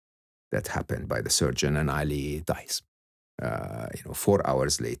that happened by the surgeon, and Ali dies. 4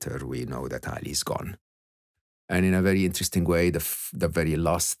 hours later, we know that Ali's gone. And in a very interesting way, the very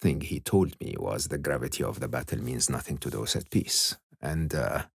last thing he told me was the gravity of the battle means nothing to those at peace. And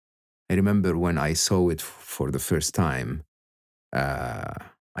I remember when I saw it for the first time,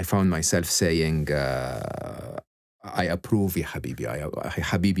 I found myself saying, I approve, ya Habibi.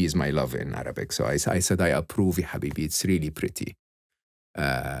 Habibi is my love in Arabic. So I said, I approve, ya Habibi. It's really pretty.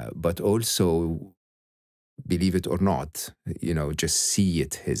 But also, believe it or not, just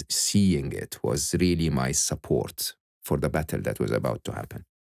seeing it was really my support for the battle that was about to happen.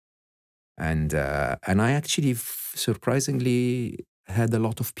 And I actually, surprisingly, had a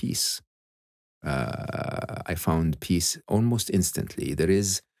lot of peace. I found peace almost instantly. There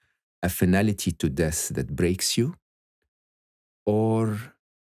is a finality to death that breaks you or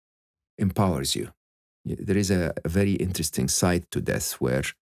empowers you. There is a very interesting side to death where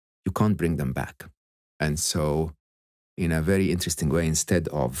you can't bring them back. And so, in a very interesting way, instead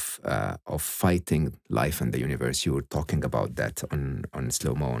of fighting life and the universe, you were talking about that on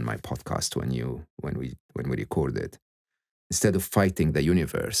Slow Mo on my podcast when we recorded. Instead of fighting the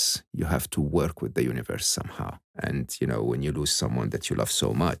universe, you have to work with the universe somehow. And when you lose someone that you love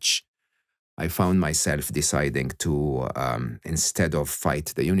so much, I found myself deciding to, instead of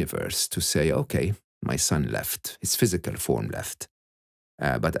fight the universe, to say, okay, my son left, his physical form left.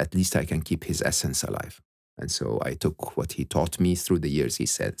 But at least I can keep his essence alive. And so I took what he taught me through the years he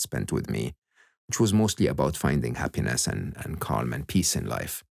spent with me, which was mostly about finding happiness and calm and peace in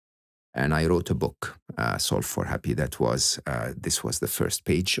life. And I wrote a book, Solve for Happy, that was, this was the first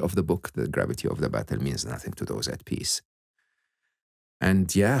page of the book, The Gravity of the Battle Means Nothing to Those at Peace.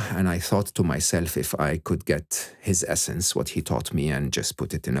 And and I thought to myself, if I could get his essence, what he taught me, and just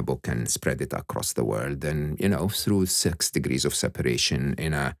put it in a book and spread it across the world, then, through 6 degrees of separation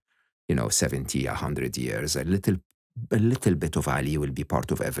in a, 70, 100 years, a little bit of Ali will be part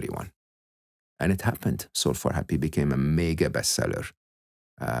of everyone. And it happened. Solve for Happy became a mega bestseller.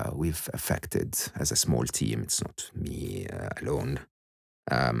 We've affected, as a small team, it's not me alone,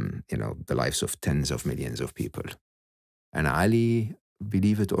 the lives of tens of millions of people. And Ali,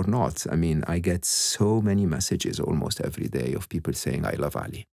 believe it or not, I mean, I get so many messages almost every day of people saying, I love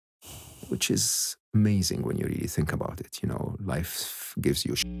Ali, which is amazing when you really think about it. Life gives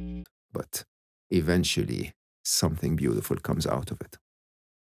you shit, but eventually something beautiful comes out of it.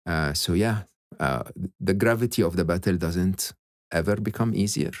 The gravity of the battle doesn't ever become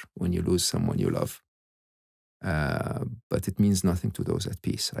easier when you lose someone you love. But it means nothing to those at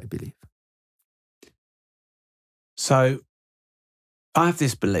peace, I believe. So I have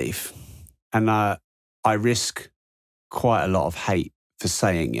this belief, and I risk quite a lot of hate for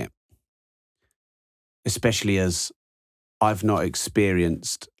saying it, especially as I've not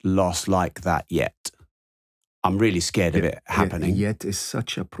experienced loss like that yet. I'm really scared of it happening. Yet is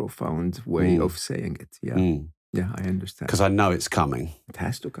such a profound way of saying it. Yeah. Yeah, I understand. Because I know it's coming. It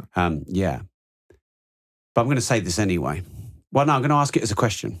has to come. Yeah. But I'm going to say this anyway. Well, no, I'm going to ask it as a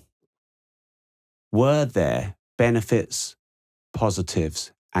question. were there benefits,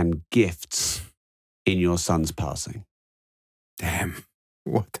 positives, and gifts in your son's passing? Damn,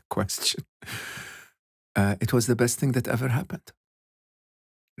 what a question. It was the best thing that ever happened.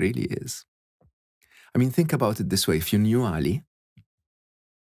 Really is. I mean, think about it this way. If you knew Ali,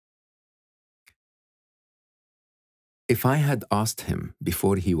 if I had asked him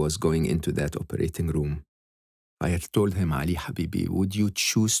before he was going into that operating room, I had told him, Ali Habibi, would you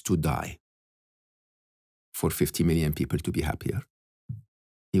choose to die for 50 million people to be happier?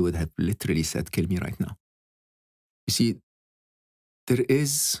 He would have literally said, kill me right now. You see, there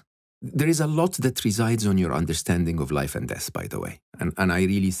is a lot that resides on your understanding of life and death, by the way. And I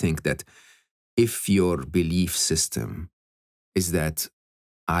really think that if your belief system is that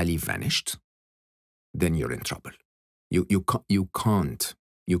Ali vanished, then you're in trouble. You can't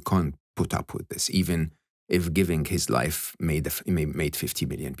put up with this. Even if giving his life made 50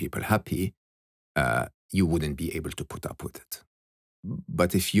 million people happy, you wouldn't be able to put up with it.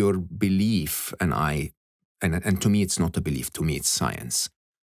 But if your belief, and to me it's not a belief, to me it's science,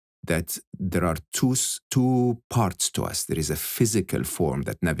 that there are two parts to us. There is a physical form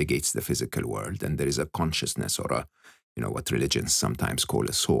that navigates the physical world, and there is a consciousness, or what religions sometimes call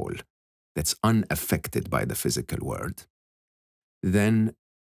a soul, that's unaffected by the physical world. Then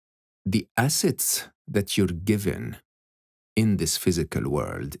the assets that you're given in this physical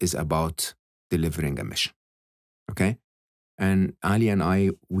world is about delivering a mission, okay? And Ali and I,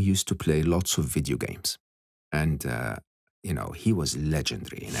 we used to play lots of video games. And, he was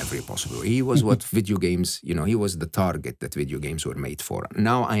legendary in every possible way. He was what video games, he was the target that video games were made for.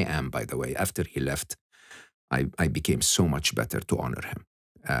 Now I am, by the way. After he left, I became so much better to honor him.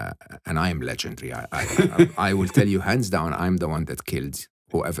 And I am legendary. I will tell you hands down, I'm the one that killed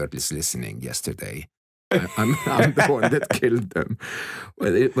whoever is listening yesterday. I'm the one that killed them.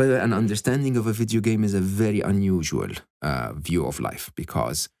 Well, an understanding of a video game is a very unusual view of life,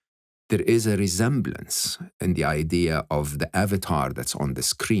 because there is a resemblance in the idea of the avatar that's on the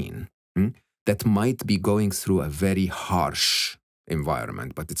screen that might be going through a very harsh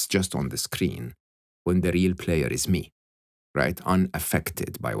environment, but it's just on the screen, when the real player is me, right?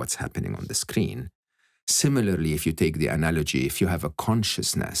 Unaffected by what's happening on the screen. Similarly, if you take the analogy, if you have a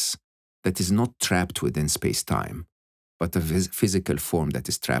consciousness that is not trapped within space-time, but a physical form that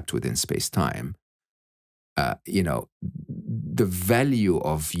is trapped within space-time, the value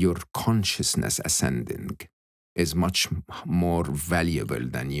of your consciousness ascending is much more valuable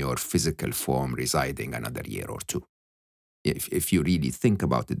than your physical form residing another year or two. If you really think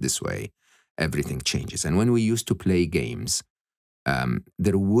about it this way, everything changes. And when we used to play games,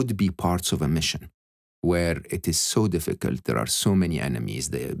 there would be parts of a mission where it is so difficult, there are so many enemies,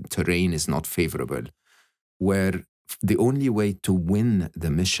 the terrain is not favorable, where the only way to win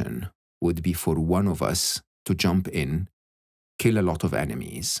the mission would be for one of us to jump in, kill a lot of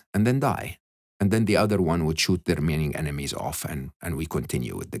enemies, and then die. And then the other one would shoot the remaining enemies off, and we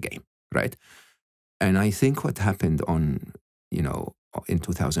continue with the game, right? And I think what happened in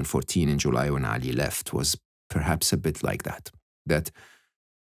 2014 in July when Ali left was perhaps a bit like that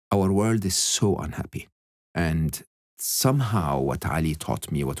our world is so unhappy. And somehow what Ali taught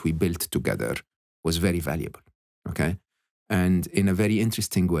me, what we built together, was very valuable, okay? And in a very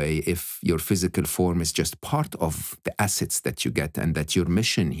interesting way, if your physical form is just part of the assets that you get, and that your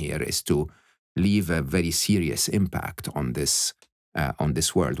mission here is to leave a very serious impact on this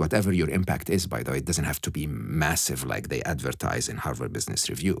world, whatever your impact is, by the way, it doesn't have to be massive like they advertise in Harvard Business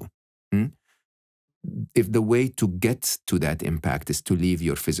Review. If the way to get to that impact is to leave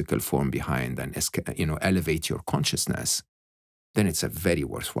your physical form behind and elevate your consciousness, then it's a very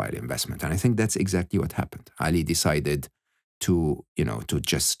worthwhile investment. And I think that's exactly what happened. Ali decided to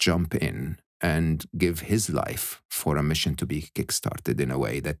just jump in and give his life for a mission to be kickstarted in a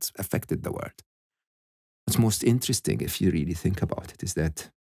way that affected the world. What's most interesting, if you really think about it, is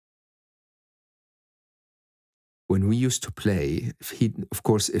that when we used to play, of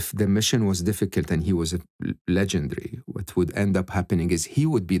course, if the mission was difficult and he was legendary, what would end up happening is he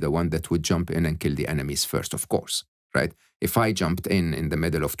would be the one that would jump in and kill the enemies first, of course, right? If I jumped in the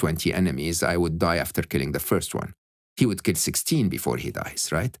middle of 20 enemies, I would die after killing the first one. He would kill 16 before he dies,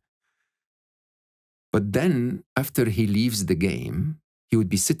 right? But then, after he leaves the game, he would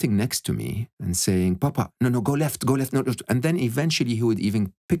be sitting next to me and saying, Papa, no, go left, no. And then eventually he would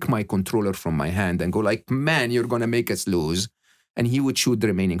even pick my controller from my hand and go like, man, you're going to make us lose. And he would shoot the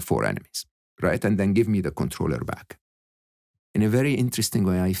remaining 4 enemies, right? And then give me the controller back. In a very interesting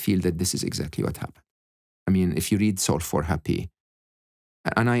way, I feel that this is exactly what happened. I mean, if you read Solve for Happy,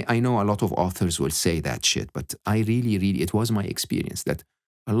 and I know a lot of authors will say that shit, but I really, it was my experience that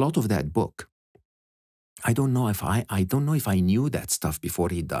a lot of that book I don't know if I knew that stuff before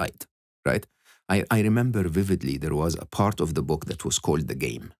he died, right? I remember vividly there was a part of the book that was called The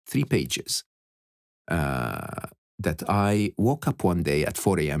Game, 3 pages, that I woke up one day at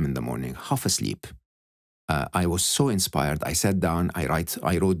 4 a.m. in the morning, half asleep. I was so inspired. I sat down,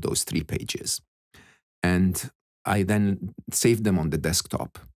 I wrote those 3 pages. And I then saved them on the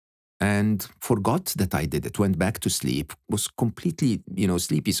desktop and forgot that I did it, went back to sleep, was completely,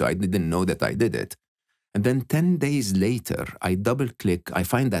 sleepy, so I didn't know that I did it. And then 10 days later, I double-click, I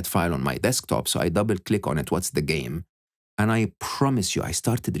find that file on my desktop, so I double-click on it, what's the game? And I promise you, I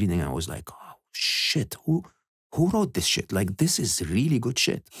started reading, and I was like, oh, shit, who wrote this shit? Like, this is really good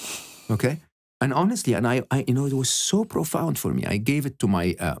shit, okay? And honestly, and I it was so profound for me. I gave it to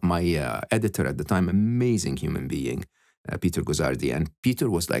my editor at the time, amazing human being, Peter Gozardi, and Peter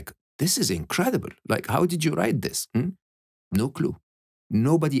was like, this is incredible. Like, how did you write this? No clue.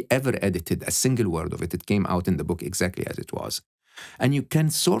 Nobody ever edited a single word of it. It came out in the book exactly as it was. And you can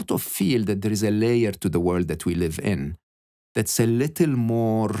sort of feel that there is a layer to the world that we live in that's a little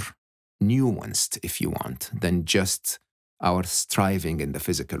more nuanced, if you want, than just our striving in the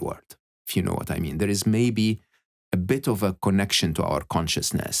physical world, if you know what I mean. There is maybe a bit of a connection to our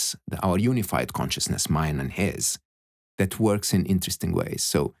consciousness, our unified consciousness, mine and his, that works in interesting ways.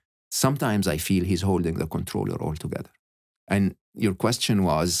 So sometimes I feel he's holding the controller altogether. And your question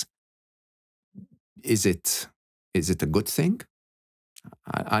was, is it a good thing?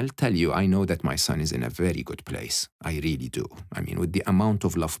 I'll tell you, I know that my son is in a very good place. I really do. I mean, with the amount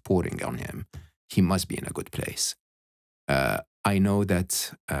of love pouring on him, he must be in a good place. I know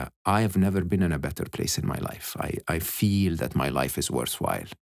that I have never been in a better place in my life. I feel that my life is worthwhile.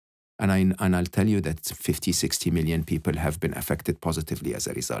 And I'll tell you that 50, 60 million people have been affected positively as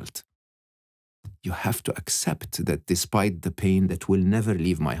a result. You have to accept that despite the pain that will never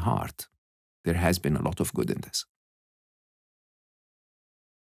leave my heart, there has been a lot of good in this.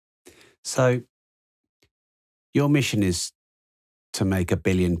 So your mission is to make 1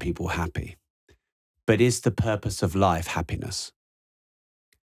 billion people happy. But is the purpose of life happiness?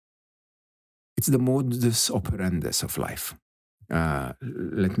 It's the modus operandus of life.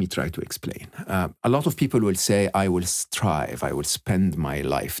 Let me try to explain. A lot of people will say, I will strive, I will spend my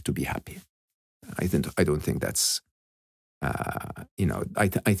life to be happy. I don't think that's,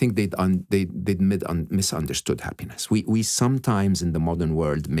 I think they'd misunderstood happiness. We sometimes in the modern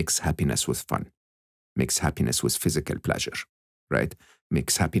world mix happiness with fun, mix happiness with physical pleasure, right?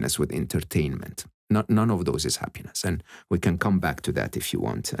 Mix happiness with entertainment. None of those is happiness. And we can come back to that if you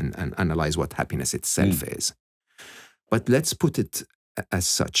want and analyze what happiness itself is. But let's put it as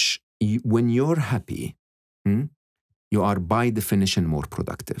such. When you're happy, you are by definition more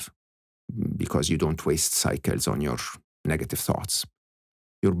productive because you don't waste cycles on your negative thoughts.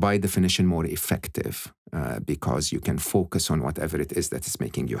 You're by definition more effective because you can focus on whatever it is that is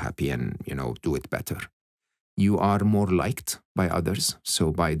making you happy and, do it better. You are more liked by others,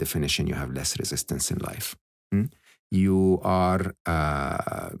 so by definition, you have less resistance in life. You are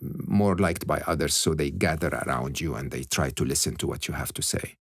more liked by others, so they gather around you and they try to listen to what you have to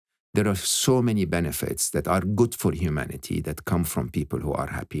say. There are so many benefits that are good for humanity that come from people who are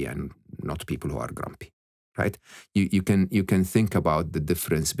happy and not people who are grumpy, right? You can think about the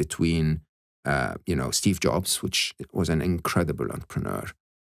difference between, Steve Jobs, which was an incredible entrepreneur,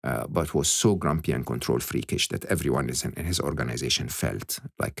 but was so grumpy and control freakish that everyone in his organization felt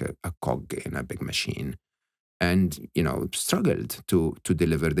like a cog in a big machine and, struggled to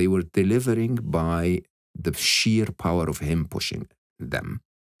deliver. They were delivering by the sheer power of him pushing them.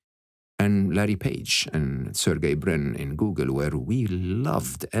 And Larry Page and Sergey Brin in Google, where we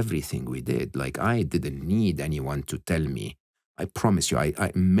loved everything we did. Like, I didn't need anyone to tell me. I promise you,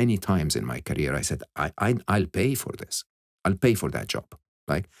 I many times in my career, I said, I'll pay for this. I'll pay for that job.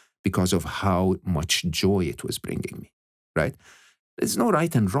 Like, because of how much joy it was bringing me, right? There's no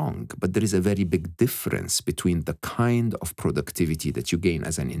right and wrong, but there is a very big difference between the kind of productivity that you gain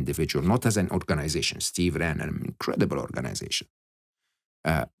as an individual, not as an organization. Steve ran an incredible organization.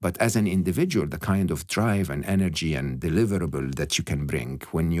 But as an individual, the kind of drive and energy and deliverable that you can bring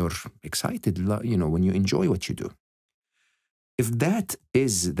when you're excited, when you enjoy what you do. If that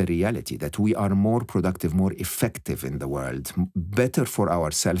is the reality, that we are more productive, more effective in the world, better for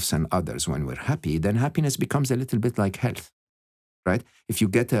ourselves and others when we're happy, then happiness becomes a little bit like health, right? If you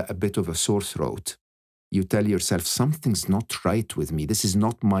get a bit of a sore throat, you tell yourself, something's not right with me. This is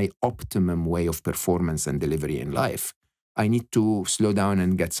not my optimum way of performance and delivery in life. I need to slow down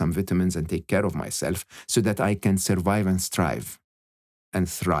and get some vitamins and take care of myself so that I can survive and strive and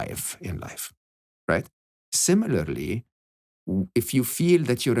thrive in life, right? Similarly, if you feel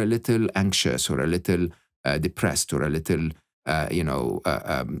that you're a little anxious or a little depressed or a little,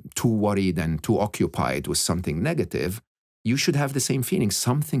 too worried and too occupied with something negative, you should have the same feeling.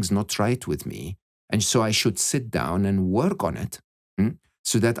 Something's not right with me. And so I should sit down and work on it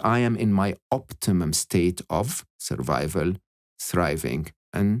so that I am in my optimum state of survival, thriving,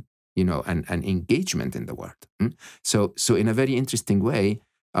 and engagement in the world. So in a very interesting way,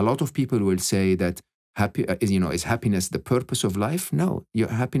 a lot of people will say that is happiness the purpose of life? No, your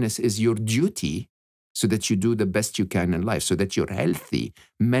happiness is your duty so that you do the best you can in life, so that you're healthy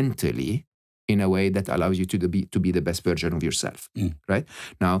mentally in a way that allows you to be the best version of yourself, right?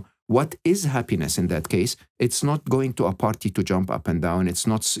 Now, what is happiness in that case? It's not going to a party to jump up and down. It's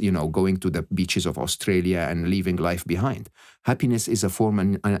not, going to the beaches of Australia and leaving life behind. Happiness is a form,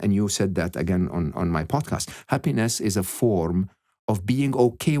 and you said that again on my podcast, happiness is a form of being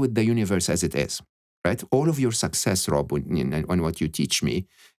okay with the universe as it is, right? All of your success, Rob, when what you teach me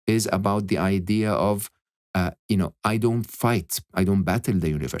is about the idea of, I don't fight, I don't battle the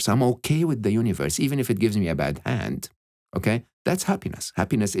universe. I'm okay with the universe, even if it gives me a bad hand, okay? That's happiness.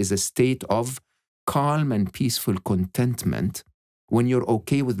 Happiness is a state of calm and peaceful contentment when you're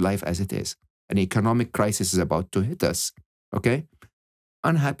okay with life as it is. An economic crisis is about to hit us, okay?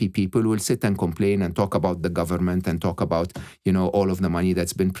 Unhappy people will sit and complain and talk about the government and talk about, all of the money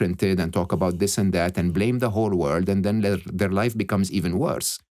that's been printed and talk about this and that and blame the whole world. And then their life becomes even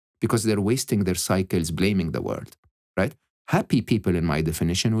worse because they're wasting their cycles blaming the world, right? Happy people, in my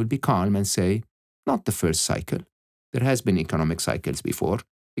definition, will be calm and say, not the first cycle. There has been economic cycles before.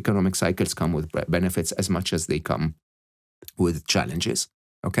 Economic cycles come with benefits as much as they come with challenges,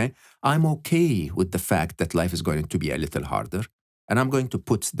 okay? I'm okay with the fact that life is going to be a little harder, and I'm going to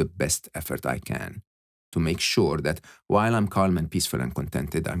put the best effort I can to make sure that while I'm calm and peaceful and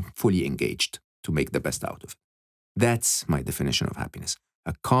contented, I'm fully engaged to make the best out of it. That's my definition of happiness.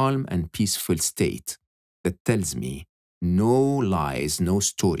 A calm and peaceful state that tells me no lies, no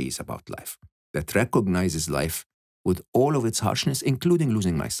stories about life, that recognizes life with all of its harshness, including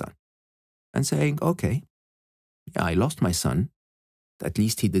losing my son, and saying, okay, yeah, I lost my son. At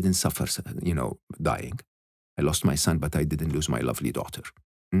least he didn't suffer, dying. I lost my son, but I didn't lose my lovely daughter.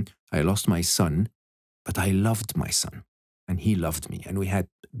 I lost my son, but I loved my son, and he loved me, and we had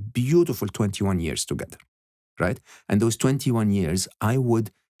beautiful 21 years together, right? And those 21 years, I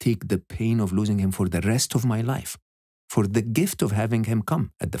would take the pain of losing him for the rest of my life, for the gift of having him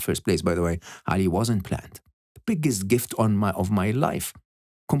come at the first place. By the way, Ali wasn't planned. Biggest gift of my life,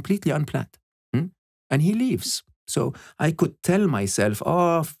 completely unplanned. And he leaves. So I could tell myself,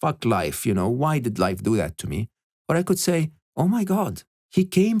 oh, fuck life, why did life do that to me? Or I could say, oh my God, he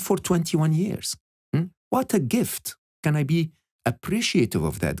came for 21 years. What a gift. Can I be appreciative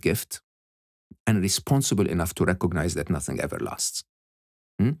of that gift and responsible enough to recognize that nothing ever lasts?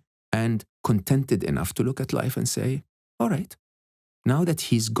 And contented enough to look at life and say, all right, now that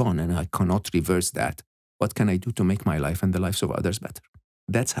he's gone and I cannot reverse that, what can I do to make my life and the lives of others better?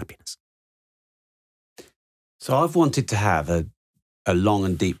 That's happiness. So I've wanted to have a long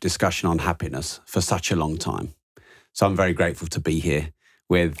and deep discussion on happiness for such a long time. So I'm very grateful to be here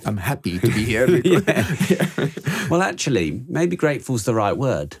with... I'm happy to be here. Well, actually, maybe grateful is the right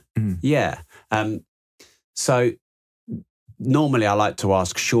word. Yeah. So normally I like to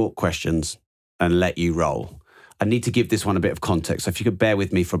ask short questions and let you roll. I need to give this one a bit of context. So if you could bear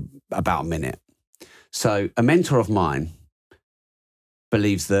with me for about a minute. So a mentor of mine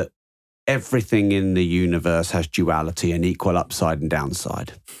believes that everything in the universe has duality and equal upside and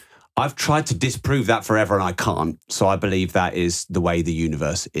downside. I've tried to disprove that forever and I can't. So I believe that is the way the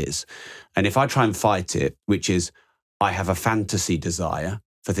universe is. And if I try and fight it, which is I have a fantasy desire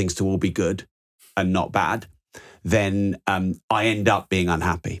for things to all be good and not bad, then I end up being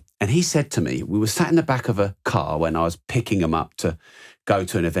unhappy. And he said to me, we were sat in the back of a car when I was picking him up to go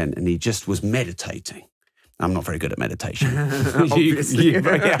to an event, and he just was meditating. I'm not very good at meditation. Obviously.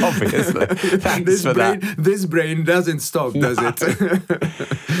 Yeah, obviously. Thanks for that. This brain doesn't stop, does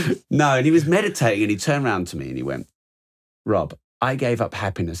it? No, and he was meditating and he turned around to me and he went, Rob, I gave up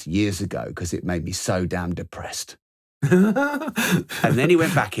happiness years ago because it made me so damn depressed. And then he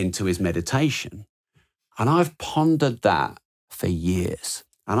went back into his meditation. And I've pondered that for years.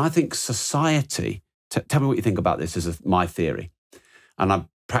 And I think society, tell me what you think about this, is my theory. And I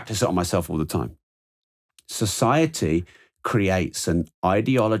practice it on myself all the time. Society creates an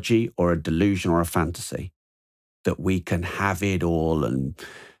ideology or a delusion or a fantasy that we can have it all and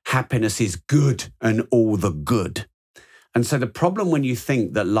happiness is good and all the good. And so the problem when you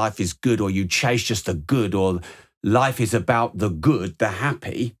think that life is good or you chase just the good or life is about the good, the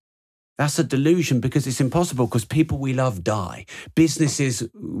happy, that's a delusion because it's impossible because people we love die. Businesses,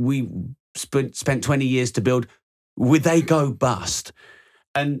 we spent 20 years to build, would they go bust?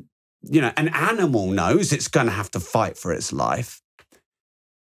 And, an animal knows it's going to have to fight for its life.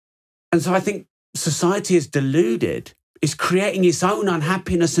 And so I think society is deluded, is creating its own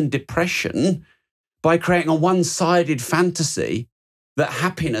unhappiness and depression by creating a one-sided fantasy that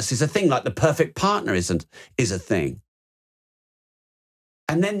happiness is a thing, like the perfect partner is a thing.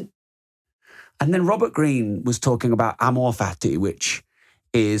 And then Robert Greene was talking about amor fati, which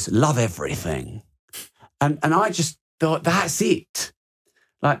is love everything. And I just thought, that's it.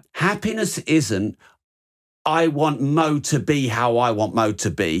 Like, happiness isn't, I want Mo to be how I want Mo to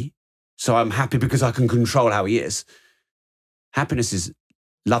be, so I'm happy because I can control how he is. Happiness is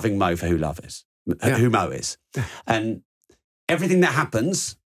loving Mo for who Mo is. And everything that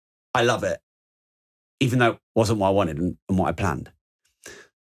happens, I love it, even though it wasn't what I wanted and what I planned.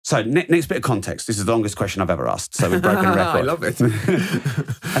 So next bit of context. This is the longest question I've ever asked. So we've broken a record. I love it.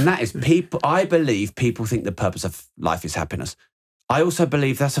 And that is I believe people think the purpose of life is happiness. I also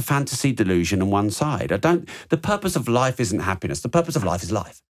believe that's a fantasy delusion on one side. The purpose of life isn't happiness. The purpose of life is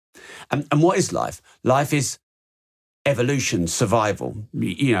life. And what is life? Life is evolution, survival.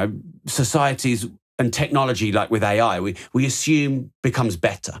 Societies and technology, like with AI, we assume becomes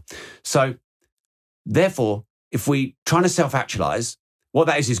better. So therefore, if we trying to self-actualize, what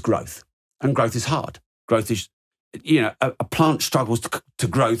that is growth. And growth is hard. Growth is, a plant struggles to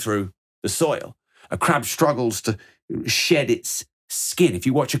grow through the soil. A crab struggles to shed its skin. If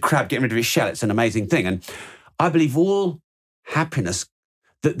you watch a crab getting rid of its shell, it's an amazing thing. And I believe all happiness,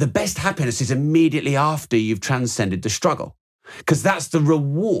 the best happiness is immediately after you've transcended the struggle, because that's the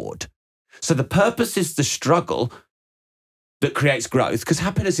reward. So the purpose is the struggle that creates growth, because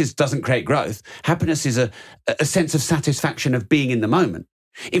happiness doesn't create growth. Happiness is a sense of satisfaction of being in the moment.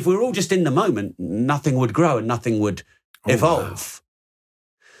 If we're all just in the moment, nothing would grow and nothing would evolve.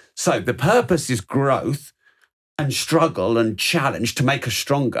 Wow. So the purpose is growth and struggle and challenge to make us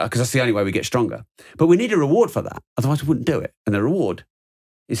stronger, because that's the only way we get stronger. But we need a reward for that. Otherwise we wouldn't do it. And the reward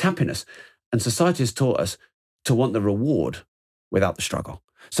is happiness. And society has taught us to want the reward without the struggle.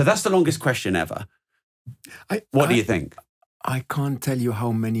 So that's the longest question ever. What do you think? I can't tell you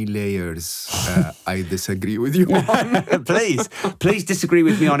how many layers I disagree with you on. Please disagree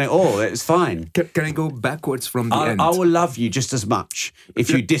with me on it all. It's fine. Can I go backwards from the end? I will love you just as much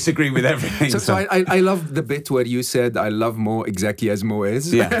if you disagree with everything. So I love the bit where you said, I love Mo exactly as Mo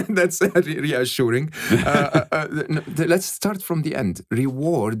is. Yeah. That's reassuring. Let's start from the end.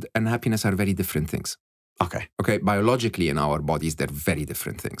 Reward and happiness are very different things. Okay. Biologically in our bodies, they're very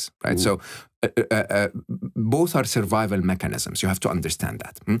different things, right? Ooh. So both are survival mechanisms. You have to understand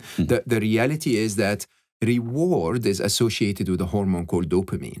that. Mm-hmm. The reality is that reward is associated with a hormone called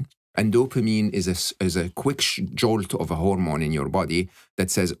dopamine. And dopamine is a quick jolt of a hormone in your body that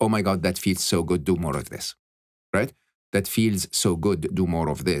says, oh my God, that feels so good, do more of this, right? That feels so good, do more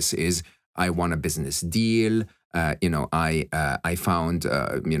of this is, I want a business deal. I found,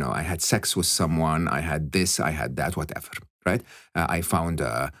 I had sex with someone, I had this, I had that, whatever, right? I found,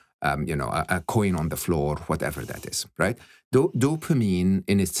 a coin on the floor, whatever that is, right? Dopamine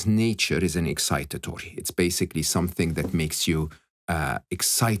in its nature is an excitatory. It's basically something that makes you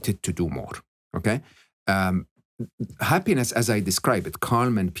excited to do more, okay? Happiness, as I describe it,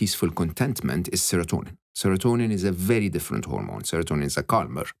 calm and peaceful contentment is serotonin. Serotonin is a very different hormone. Serotonin is a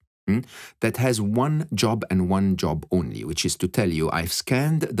calmer. That has one job and one job only, which is to tell you, I've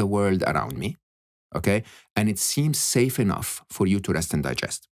scanned the world around me, okay? And it seems safe enough for you to rest and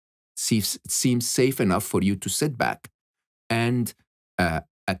digest. It seems safe enough for you to sit back and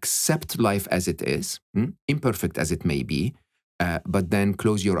accept life as it is, imperfect as it may be, but then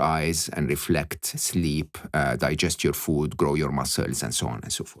close your eyes and reflect, sleep, digest your food, grow your muscles, and so on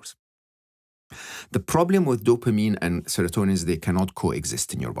and so forth. The problem with dopamine and serotonin is they cannot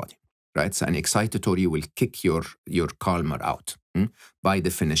coexist in your body, right? So an excitatory will kick your calmer out by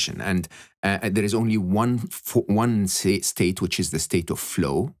definition. And there is only one state, which is the state of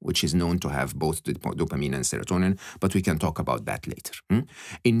flow, which is known to have both dopamine and serotonin, but we can talk about that later.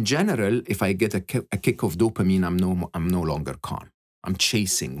 In general, if I get a kick of dopamine, I'm no longer calm. I'm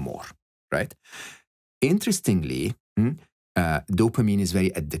chasing more, right? Interestingly, dopamine is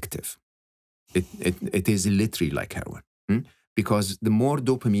very addictive. It is literally like heroin, because the more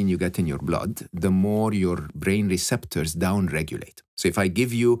dopamine you get in your blood, the more your brain receptors downregulate. So if I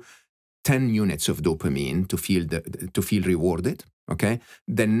give you 10 units of dopamine to feel rewarded, okay,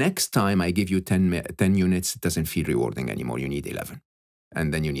 the next time I give you 10 units, it doesn't feel rewarding anymore. You need 11,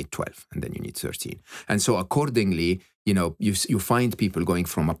 and then you need 12, and then you need 13. And so accordingly, you find people going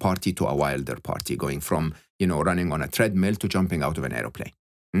from a party to a wilder party, going from, running on a treadmill to jumping out of an aeroplane.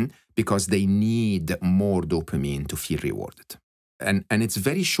 because they need more dopamine to feel rewarded. And it's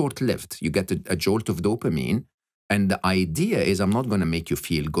very short-lived. You get a jolt of dopamine, and the idea is, I'm not going to make you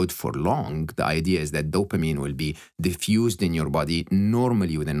feel good for long. The idea is that dopamine will be diffused in your body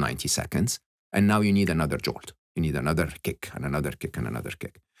normally within 90 seconds, and now you need another jolt. You need another kick, and another kick, and another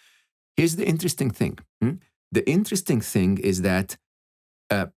kick. Here's the interesting thing. The interesting thing is that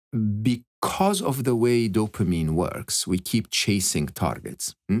because of the way dopamine works, we keep chasing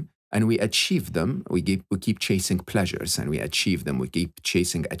targets. And we achieve them. We keep chasing pleasures, and we achieve them. We keep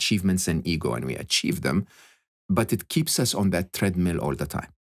chasing achievements and ego, and we achieve them. But it keeps us on that treadmill all the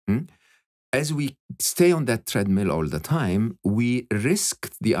time. As we stay on that treadmill all the time, we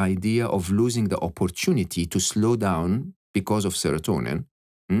risk the idea of losing the opportunity to slow down because of serotonin,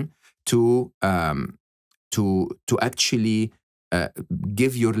 to actually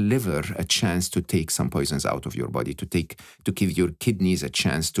give your liver a chance to take some poisons out of your body, to give your kidneys a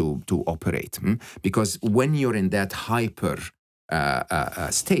chance to operate. Because when you're in that hyper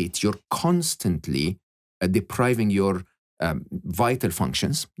state, you're constantly depriving your vital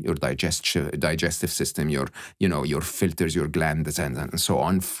functions, your digestive system, your filters, your glands, and so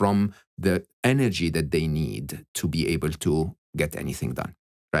on, from the energy that they need to be able to get anything done,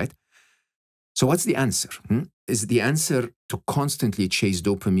 right? So what's the answer? Is the answer to constantly chase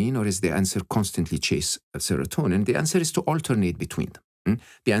dopamine, or is the answer constantly chase serotonin? The answer is to alternate between them.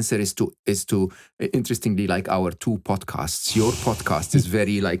 The answer is to interestingly, like our two podcasts. Your podcast is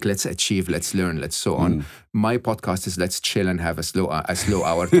very like, let's achieve, let's learn, let's so on. My podcast is let's chill and have a slow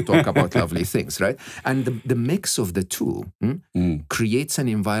hour to talk about lovely things, right? And the mix of the two creates an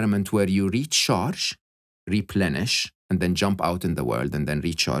environment where you recharge, replenish, and then jump out in the world, and then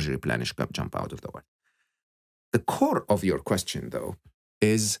recharge, replenish, jump out of the world. The core of your question, though,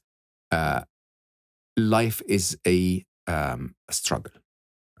 is life is a struggle,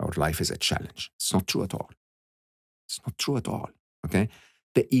 or life is a challenge. It's not true at all. It's not true at all, okay?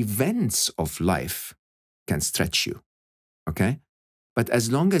 The events of life can stretch you, okay? But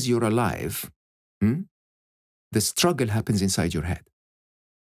as long as you're alive, the struggle happens inside your head.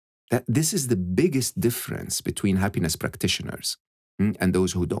 This is the biggest difference between happiness practitioners and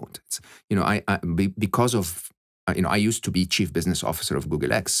those who don't. It's, because of, I used to be chief business officer of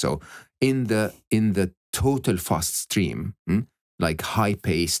Google X. So in the total fast stream, like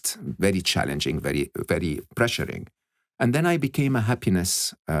high-paced, very challenging, very, very pressuring. And then I became a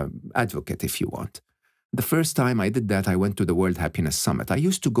happiness advocate, if you want. The first time I did that, I went to the World Happiness Summit. I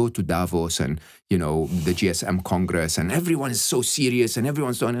used to go to Davos and, the GSM Congress, and everyone is so serious and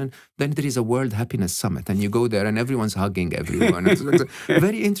everyone's doing it. Then there is a World Happiness Summit, and you go there and everyone's hugging everyone. It's a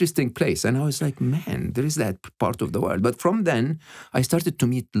very interesting place. And I was like, man, there is that part of the world. But from then, I started to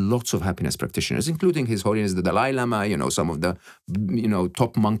meet lots of happiness practitioners, including His Holiness the Dalai Lama, some of the,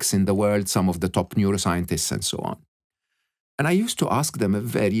 top monks in the world, some of the top neuroscientists, and so on. And I used to ask them a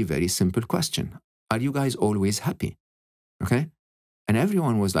very, very simple question. Are you guys always happy? Okay? And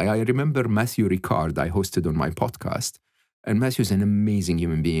everyone was like, I remember Matthew Ricard, I hosted on my podcast. And Matthew's an amazing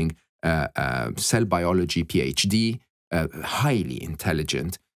human being, cell biology PhD, highly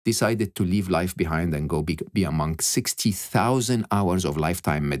intelligent, decided to leave life behind and go be among 60,000 hours of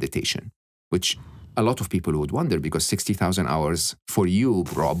lifetime meditation, which a lot of people would wonder, because 60,000 hours for you,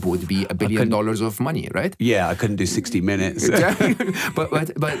 Rob, would be $1 billion of money, right? Yeah, I couldn't do 60 minutes.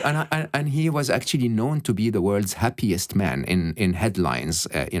 And he was actually known to be the world's happiest man in headlines,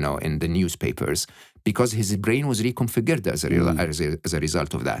 in the newspapers, because his brain was reconfigured as a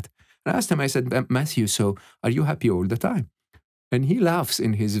result of that. And I asked him, I said, Matthew, so are you happy all the time? And he laughs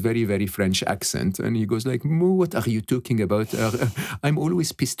in his very, very French accent. And he goes like, Mo, what are you talking about? I'm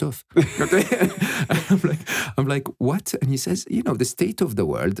always pissed off. I'm like, what? And he says, the state of the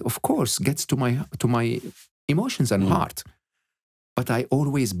world, of course, gets to my emotions and heart. But I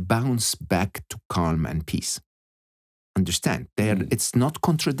always bounce back to calm and peace. Understand? It's not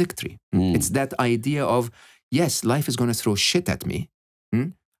contradictory. It's that idea of, yes, life is going to throw shit at me.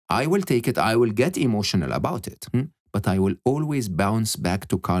 I will take it. I will get emotional about it. But I will always bounce back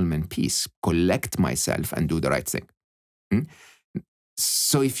to calm and peace, collect myself, and do the right thing.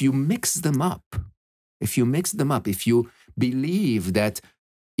 So if you mix them up, if you believe that,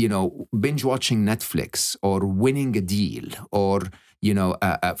 binge watching Netflix, or winning a deal, or,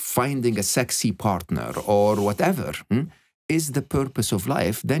 finding a sexy partner, or whatever, is the purpose of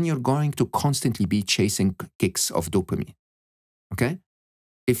life, then you're going to constantly be chasing kicks of dopamine. Okay?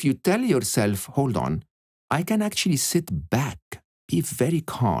 If you tell yourself, hold on, I can actually sit back, be very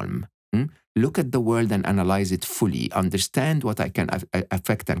calm, look at the world and analyze it fully, understand what I can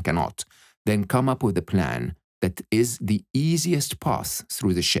affect and cannot, then come up with a plan that is the easiest path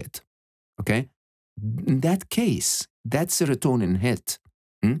through the shit. Okay? In that case, that serotonin hit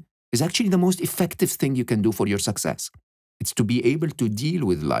is actually the most effective thing you can do for your success. It's to be able to deal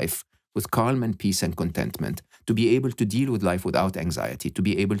with life with calm and peace and contentment, to be able to deal with life without anxiety, to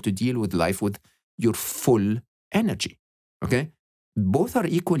be able to deal with life with your full energy. Okay? Both are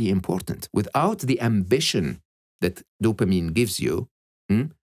equally important. Without the ambition that dopamine gives you,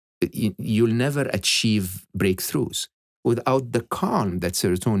 you'll never achieve breakthroughs. Without the calm that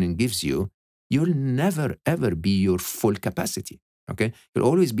serotonin gives you, you'll never, ever be your full capacity. Okay? You'll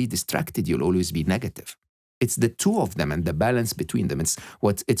always be distracted. You'll always be negative. It's the two of them and the balance between them.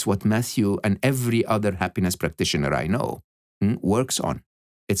 It's what Matthew and every other happiness practitioner I know works on.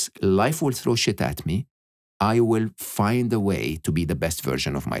 It's life will throw shit at me. I will find a way to be the best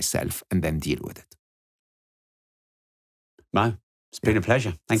version of myself and then deal with it. Mo, it's been a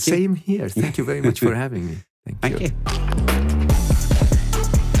pleasure. Thank you. Same here. Thank you very much for having me. Thank you.